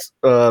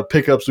the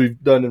pickups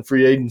we've done in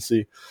free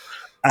agency.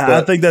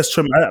 I think that's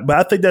true, but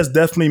I think that's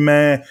definitely,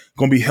 man,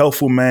 gonna be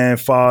helpful, man,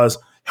 as far as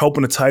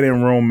helping the tight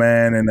end room,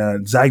 man.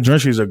 And Zach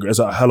Gentry is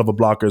a hell of a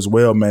blocker as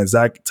well, man.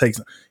 Zach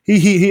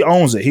he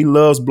owns it. He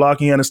loves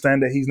blocking. He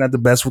understands that he's not the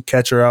best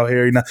catcher out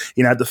here.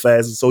 He's not the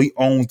fastest, so he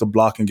owns the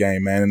blocking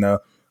game, man. And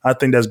I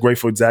think that's great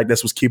for Zach.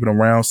 That's what's keeping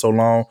him around so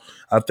long.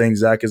 I think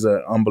Zach is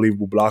an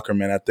unbelievable blocker,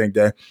 man. I think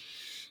that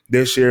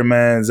this year,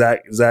 man,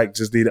 Zach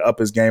just need to up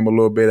his game a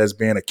little bit as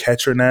being a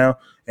catcher now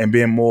and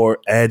being more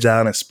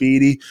agile and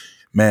speedy.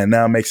 man,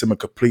 now makes him a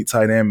complete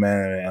tight end,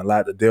 man, and a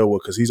lot to deal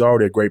with because he's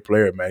already a great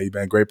player, man. He's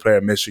been a great player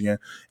at Michigan,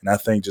 and I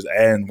think just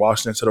adding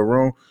Washington to the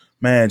room,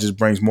 man, just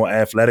brings more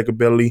athletic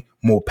ability,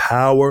 more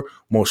power,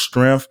 more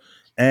strength,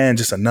 and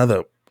just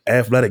another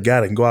athletic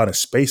guy that can go out in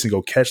space and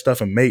go catch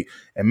stuff and make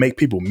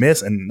people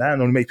miss, and not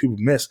only make people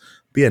miss,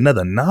 be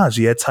another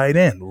Najee at tight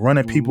end,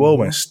 running people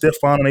over and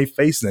stiff on their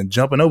faces and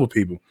jumping over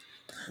people.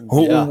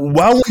 Yeah.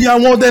 Why would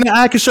y'all want that in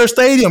Acrisure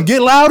Stadium?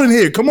 Get loud in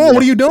here. Come on,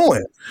 what are you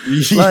doing?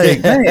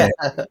 Like, man.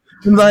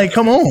 Like,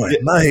 come on.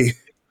 Like,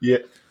 yeah,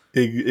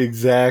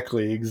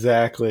 exactly.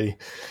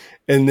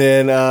 And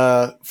then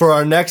for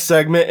our next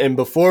segment, and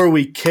before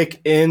we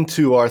kick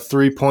into our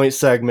 3-point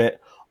segment,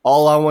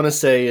 all I want to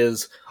say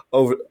is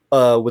over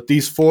with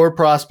these 4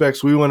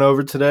 prospects we went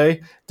over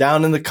today,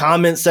 down in the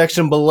comment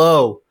section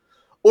below,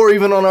 or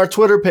even on our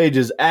Twitter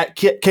pages at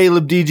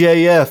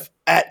CalebDJF,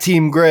 at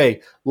Team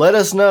Gray. Let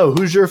us know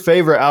who's your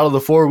favorite out of the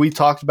 4 we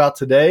talked about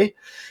today.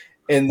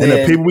 And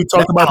the people we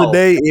talked about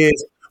today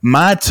is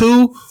my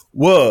 2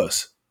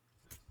 was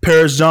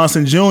Paris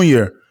Johnson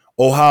Jr.,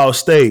 Ohio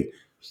State,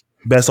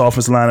 best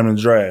offensive lineman in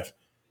the draft.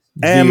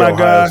 And my Ohio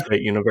guy,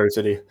 State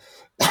University,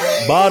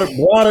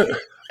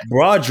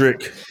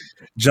 Broderick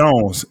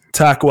Jones,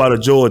 tackle out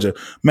of Georgia.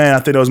 Man, I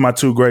think those are my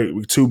 2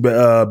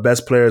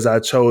 best players I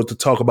chose to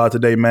talk about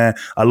today, man.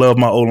 I love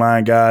my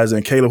O-line guys.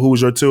 And Caleb, who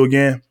was your 2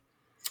 again?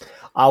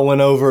 I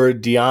went over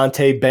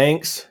Deonte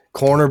Banks,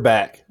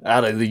 cornerback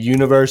out of the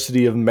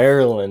University of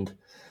Maryland.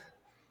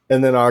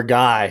 And then our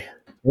guy,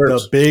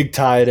 the big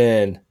tight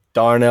end,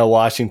 Darnell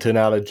Washington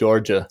out of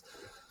Georgia.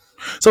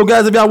 So,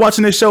 guys, if y'all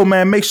watching this show,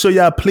 man, make sure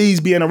y'all please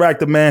be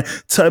interactive, man.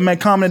 Man,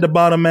 comment at the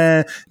bottom,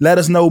 man. Let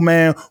us know,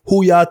 man,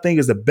 who y'all think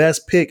is the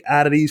best pick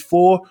out of these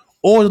 4.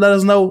 Or let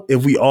us know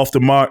if we off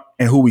the mark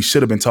and who we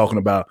should have been talking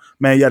about.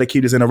 Man, y'all to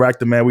keep this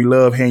interactive, man. We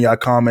love hearing y'all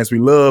comments. We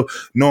love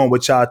knowing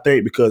what y'all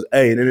think because,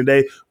 hey, at the end of the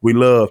day, we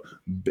love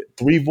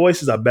 3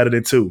 voices are better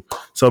than 2.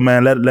 So,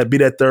 man, let be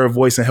that 3rd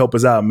voice and help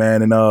us out,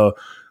 man. And,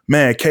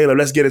 man, Caleb,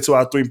 let's get into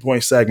our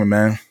 3-point segment,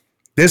 man.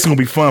 This is going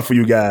to be fun for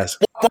you guys.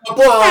 The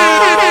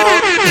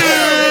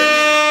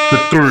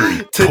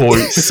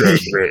 3-point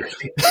segment.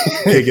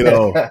 Kick it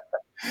off.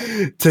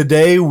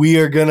 Today, we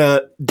are going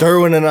to,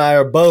 Derwin and I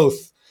are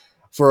both,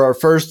 for our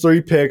first 3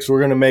 picks, we're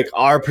going to make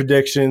our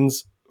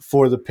predictions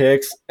for the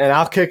picks, and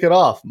I'll kick it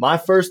off. My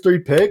first 3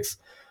 picks,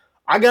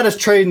 I got us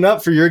trading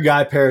up for your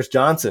guy, Paris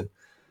Johnson.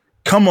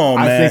 Come on,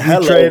 man.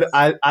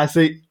 I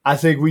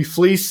think we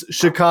fleece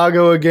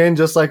Chicago again,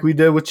 just like we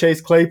did with Chase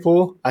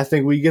Claypool. I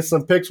think we get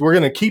some picks. We're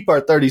going to keep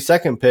our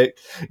 32nd pick.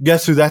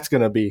 Guess who that's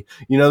going to be?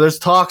 You know, there's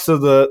talks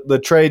of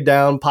the trade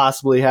down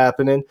possibly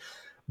happening,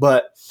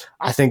 but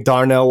I think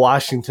Darnell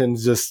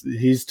Washington's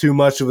he's too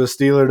much of a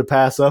Steeler to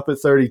pass up at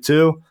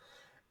 32.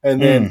 And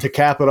then to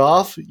cap it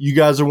off, you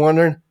guys are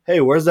wondering,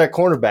 hey, where's that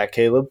cornerback,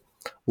 Caleb?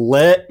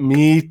 Let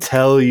me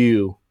tell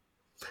you.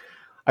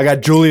 I got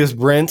Julius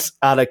Brents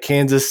out of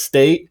Kansas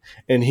State,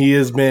 and he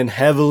has been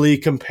heavily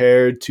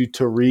compared to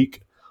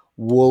Tariq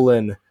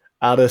Woolen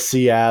out of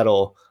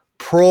Seattle.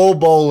 Pro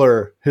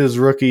Bowler his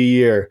rookie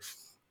year.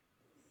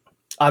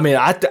 I mean,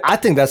 I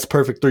think that's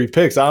perfect 3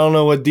 picks. I don't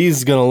know what D's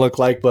is going to look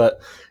like, but,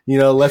 you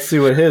know, let's see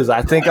what his.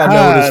 I think I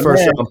know what his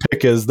first round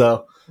pick is,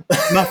 though.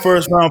 My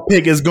first round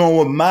pick is going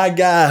with my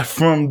guy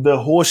from the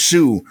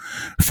Horseshoe,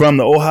 from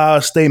the Ohio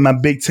State, my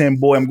Big Ten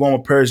boy. I'm going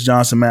with Paris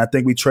Johnson, man. I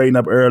think we trading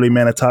up early,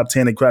 man. A top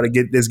 10 to try to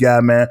get this guy,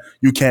 man.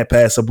 You can't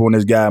pass up on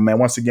this guy, man.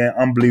 Once again,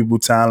 unbelievable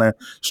talent,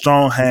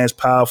 strong hands,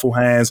 powerful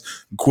hands,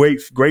 great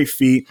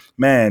feet,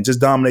 man. Just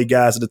dominate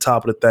guys at the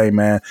top of the thing,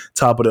 man.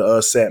 Top of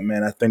the set,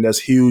 man. I think that's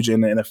huge in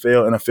the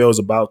NFL. NFL is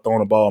about throwing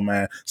the ball,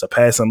 man. It's a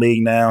passing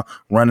league now.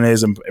 Running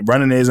is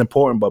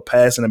important, but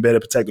passing and better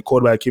protect the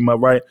quarterback, keep him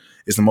upright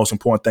is the most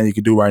important thing you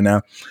can do right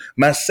now.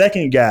 My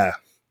second guy,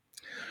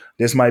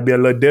 this might be a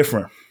little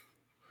different.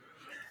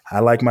 I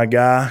like my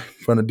guy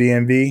from the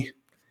DMV,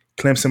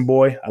 Clemson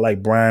boy. I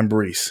like Brian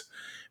Brees.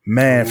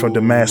 Man, from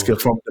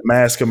Damascus,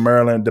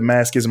 Maryland.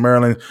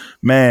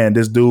 Man,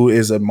 this dude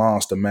is a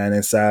monster, man,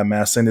 inside,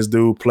 man. I seen this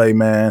dude play,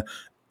 man,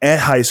 at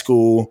high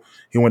school.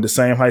 He went to the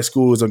same high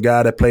school as a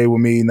guy that played with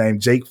me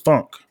named Jake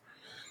Funk.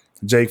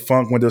 Jake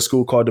Funk went to a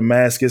school called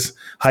Damascus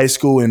High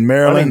School in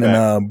Maryland.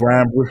 And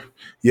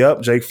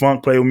Jake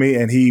Funk played with me,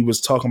 and he was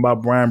talking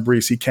about Brian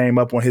Brees. He came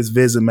up on his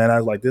visit, man. I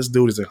was like, this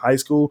dude is in high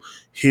school,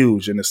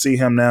 huge. And to see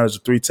him now as a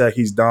 3-tech,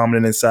 he's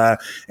dominant inside.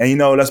 And, you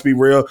know, let's be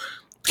real,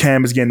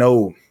 Cam is getting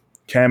old.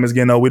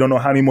 We don't know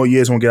how many more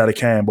years we're going to get out of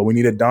Cam, but we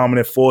need a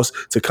dominant force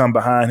to come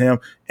behind him.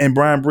 And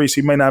Brian Brees,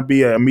 he may not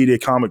be an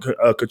immediate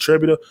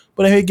contributor,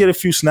 but he'll get a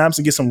few snaps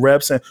and get some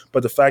reps.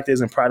 But the fact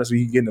is, in practice,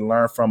 he's getting to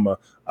learn from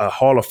a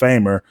Hall of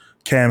Famer,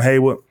 Cam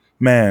Hayward.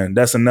 Man,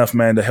 that's enough,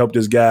 man, to help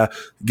this guy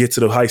get to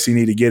the heights he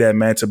need to get at,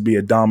 man, to be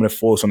a dominant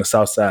force on the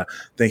south side. I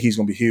think he's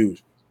going to be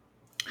huge.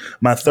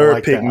 My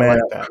third pick, man,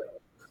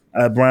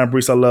 Brian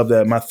Brees, I love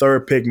that. My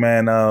third pick,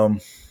 man,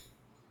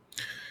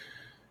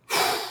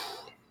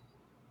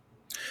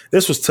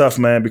 this was tough,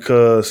 man,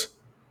 because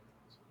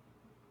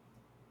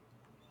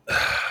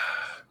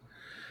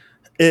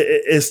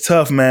it's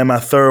tough, man. My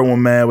third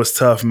one, man, was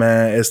tough,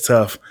 man. It's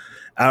tough.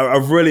 I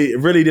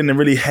really didn't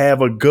really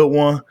have a good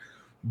one,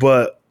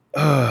 but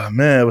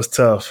man, it was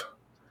tough.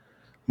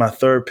 My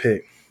third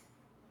pick.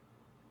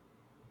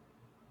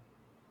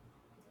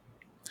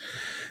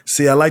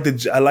 See, I like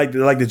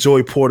the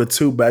Joey Porter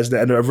too, but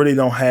I really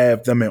don't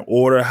have them in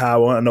order.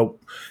 How I know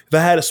if I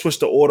had to switch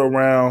the order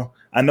around,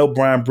 I know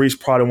Brian Brees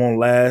probably won't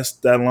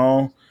last that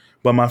long,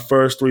 but my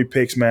first 3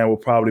 picks, man, will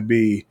probably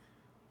be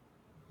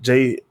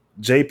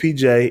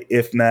JPJ,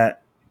 if not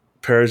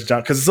Paris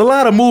Johnson, because it's a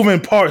lot of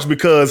moving parts.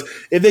 Because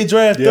if they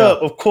draft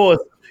up, of course,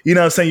 you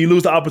know what I'm saying, you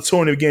lose the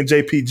opportunity of getting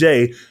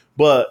JPJ.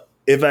 But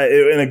if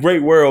in a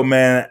great world,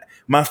 man,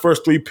 my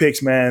first 3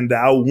 picks, man,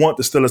 that I want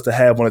the Steelers to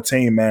have on the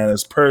team, man,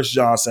 is Paris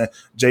Johnson,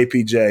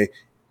 JPJ,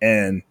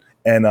 and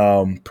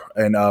Brian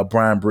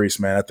Brees,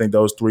 man. I think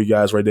those 3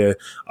 guys right there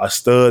are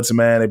studs,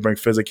 man. They bring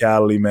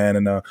physicality, man.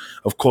 And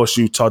of course,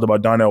 you talked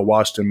about Darnell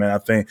Washington, man. I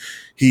think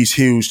he's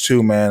huge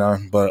too,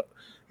 man. But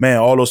man,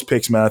 all those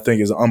picks, man, I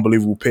think is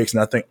unbelievable picks,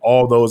 and I think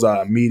all those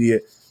are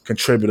immediate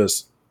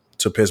contributors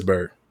to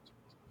Pittsburgh.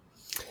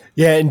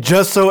 Yeah, and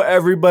just so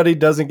everybody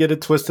doesn't get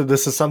it twisted,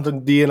 this is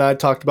something D and I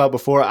talked about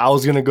before. I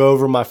was going to go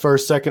over my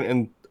first, second,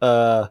 and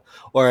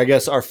or I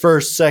guess our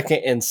first,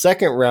 second, and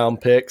second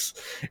round picks,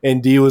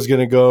 and D was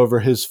going to go over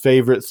his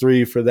favorite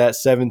 3 for that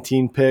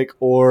 17 pick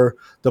or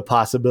the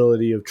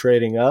possibility of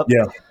trading up.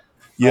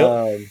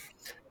 Yeah.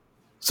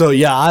 So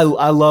yeah, I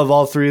love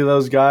all 3 of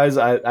those guys.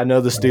 I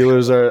know the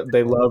Steelers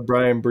they love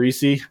Brian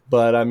Breesy,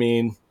 but I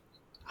mean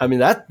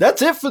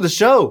that's it for the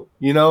show.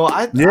 You know,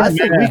 I think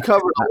we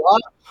covered a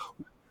lot.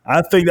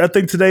 I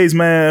think today's,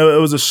 man, it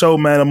was a show,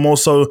 man. I'm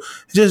also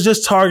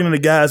just targeting the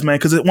guys, man,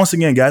 because once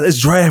again, guys, it's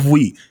draft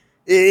week.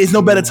 It's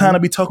no better time to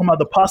be talking about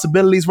the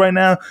possibilities right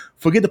now.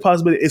 Forget the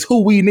possibility. It's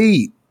who we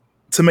need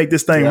to make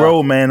this thing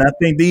roll, man. I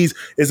think these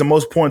is the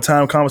most important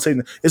time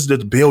conversation. It's the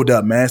build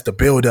up, man. It's the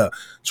build up.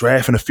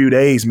 Draft in a few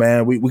days,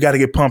 man. We got to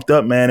get pumped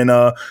up, man. And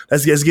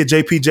let's get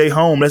JPJ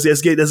home.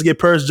 Let's get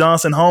Paris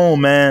Johnson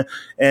home, man.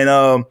 And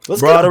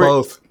let's get them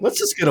both. Let's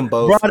just get them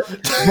both.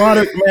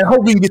 Broderick, man. I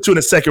hope we can get you in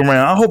the second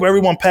round. I hope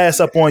everyone pass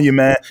up on you,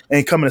 man,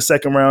 and come in the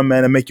second round,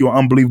 man, and make you an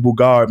unbelievable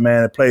guard,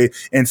 man, and play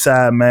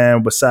inside,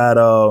 man, beside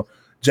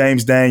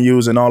James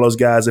Daniels and all those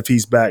guys if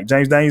he's back.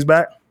 James Daniels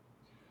back?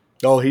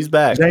 Oh, he's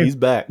back. He's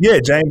back. Yeah,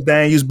 James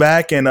Daniels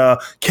back, and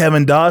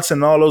Kevin Dotson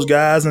and all those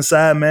guys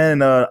inside,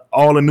 man, and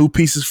all the new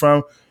pieces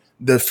from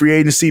the free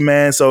agency,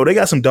 man. So they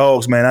got some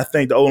dogs, man. I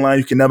think the O-line,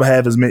 you can never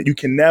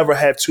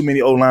have too many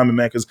O-linemen,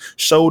 man, because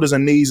shoulders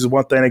and knees is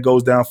one thing that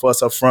goes down for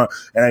us up front,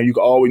 and you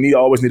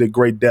always need a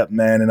great depth,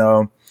 man.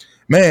 And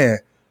man,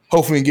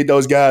 hopefully we can get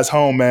those guys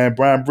home, man.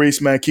 Brian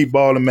Brees, man, keep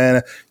balling,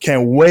 man.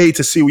 Can't wait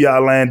to see where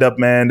y'all land up,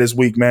 man, this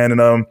week, man.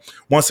 And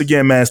once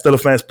again, man,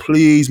 Steelers fans,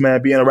 please,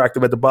 man, be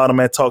interactive at the bottom,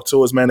 man. Talk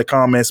to us, man, the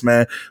comments,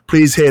 man.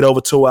 Please head over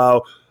to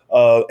our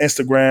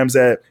Instagrams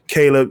at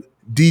Caleb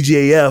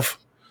DJF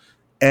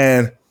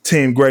and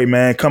Team Great,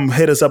 man. Come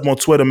hit us up on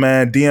Twitter,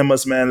 man. DM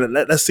us, man.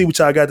 Let's see what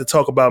y'all got to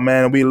talk about,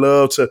 man. We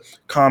love to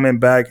comment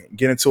back,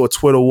 get into a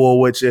Twitter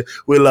war with you.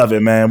 We love it,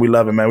 man. We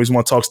just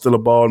want to talk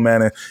Steeler ball,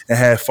 man, and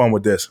have fun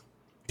with this.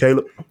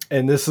 Caleb.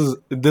 And this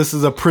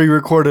is a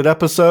pre-recorded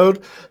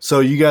episode, so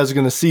you guys are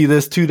going to see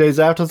this 2 days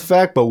after the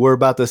fact, but we're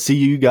about to see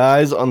you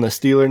guys on the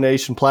Steeler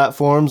Nation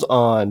platforms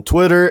on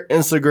Twitter,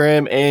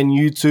 Instagram, and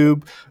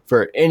YouTube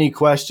for any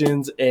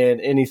questions and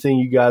anything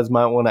you guys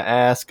might want to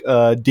ask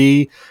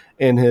D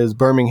in his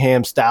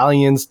Birmingham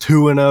Stallions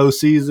 2-0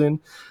 season,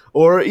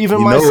 or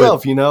even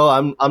myself. You know,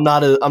 I'm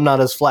not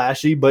as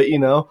flashy, but you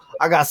know,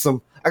 I got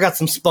some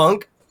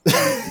spunk.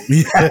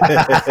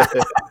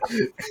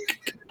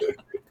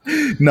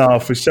 No,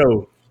 for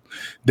sure.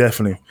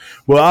 Definitely.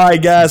 Well, all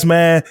right, guys,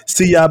 man.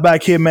 See y'all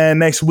back here, man,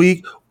 next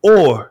week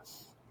or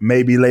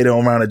maybe later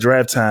on around the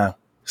draft time.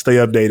 Stay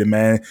updated,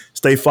 man.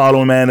 Stay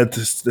following, man, the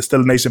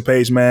Steeler Nation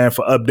page, man,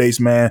 for updates,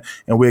 man,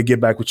 and we'll get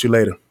back with you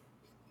later.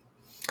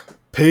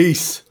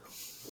 Peace.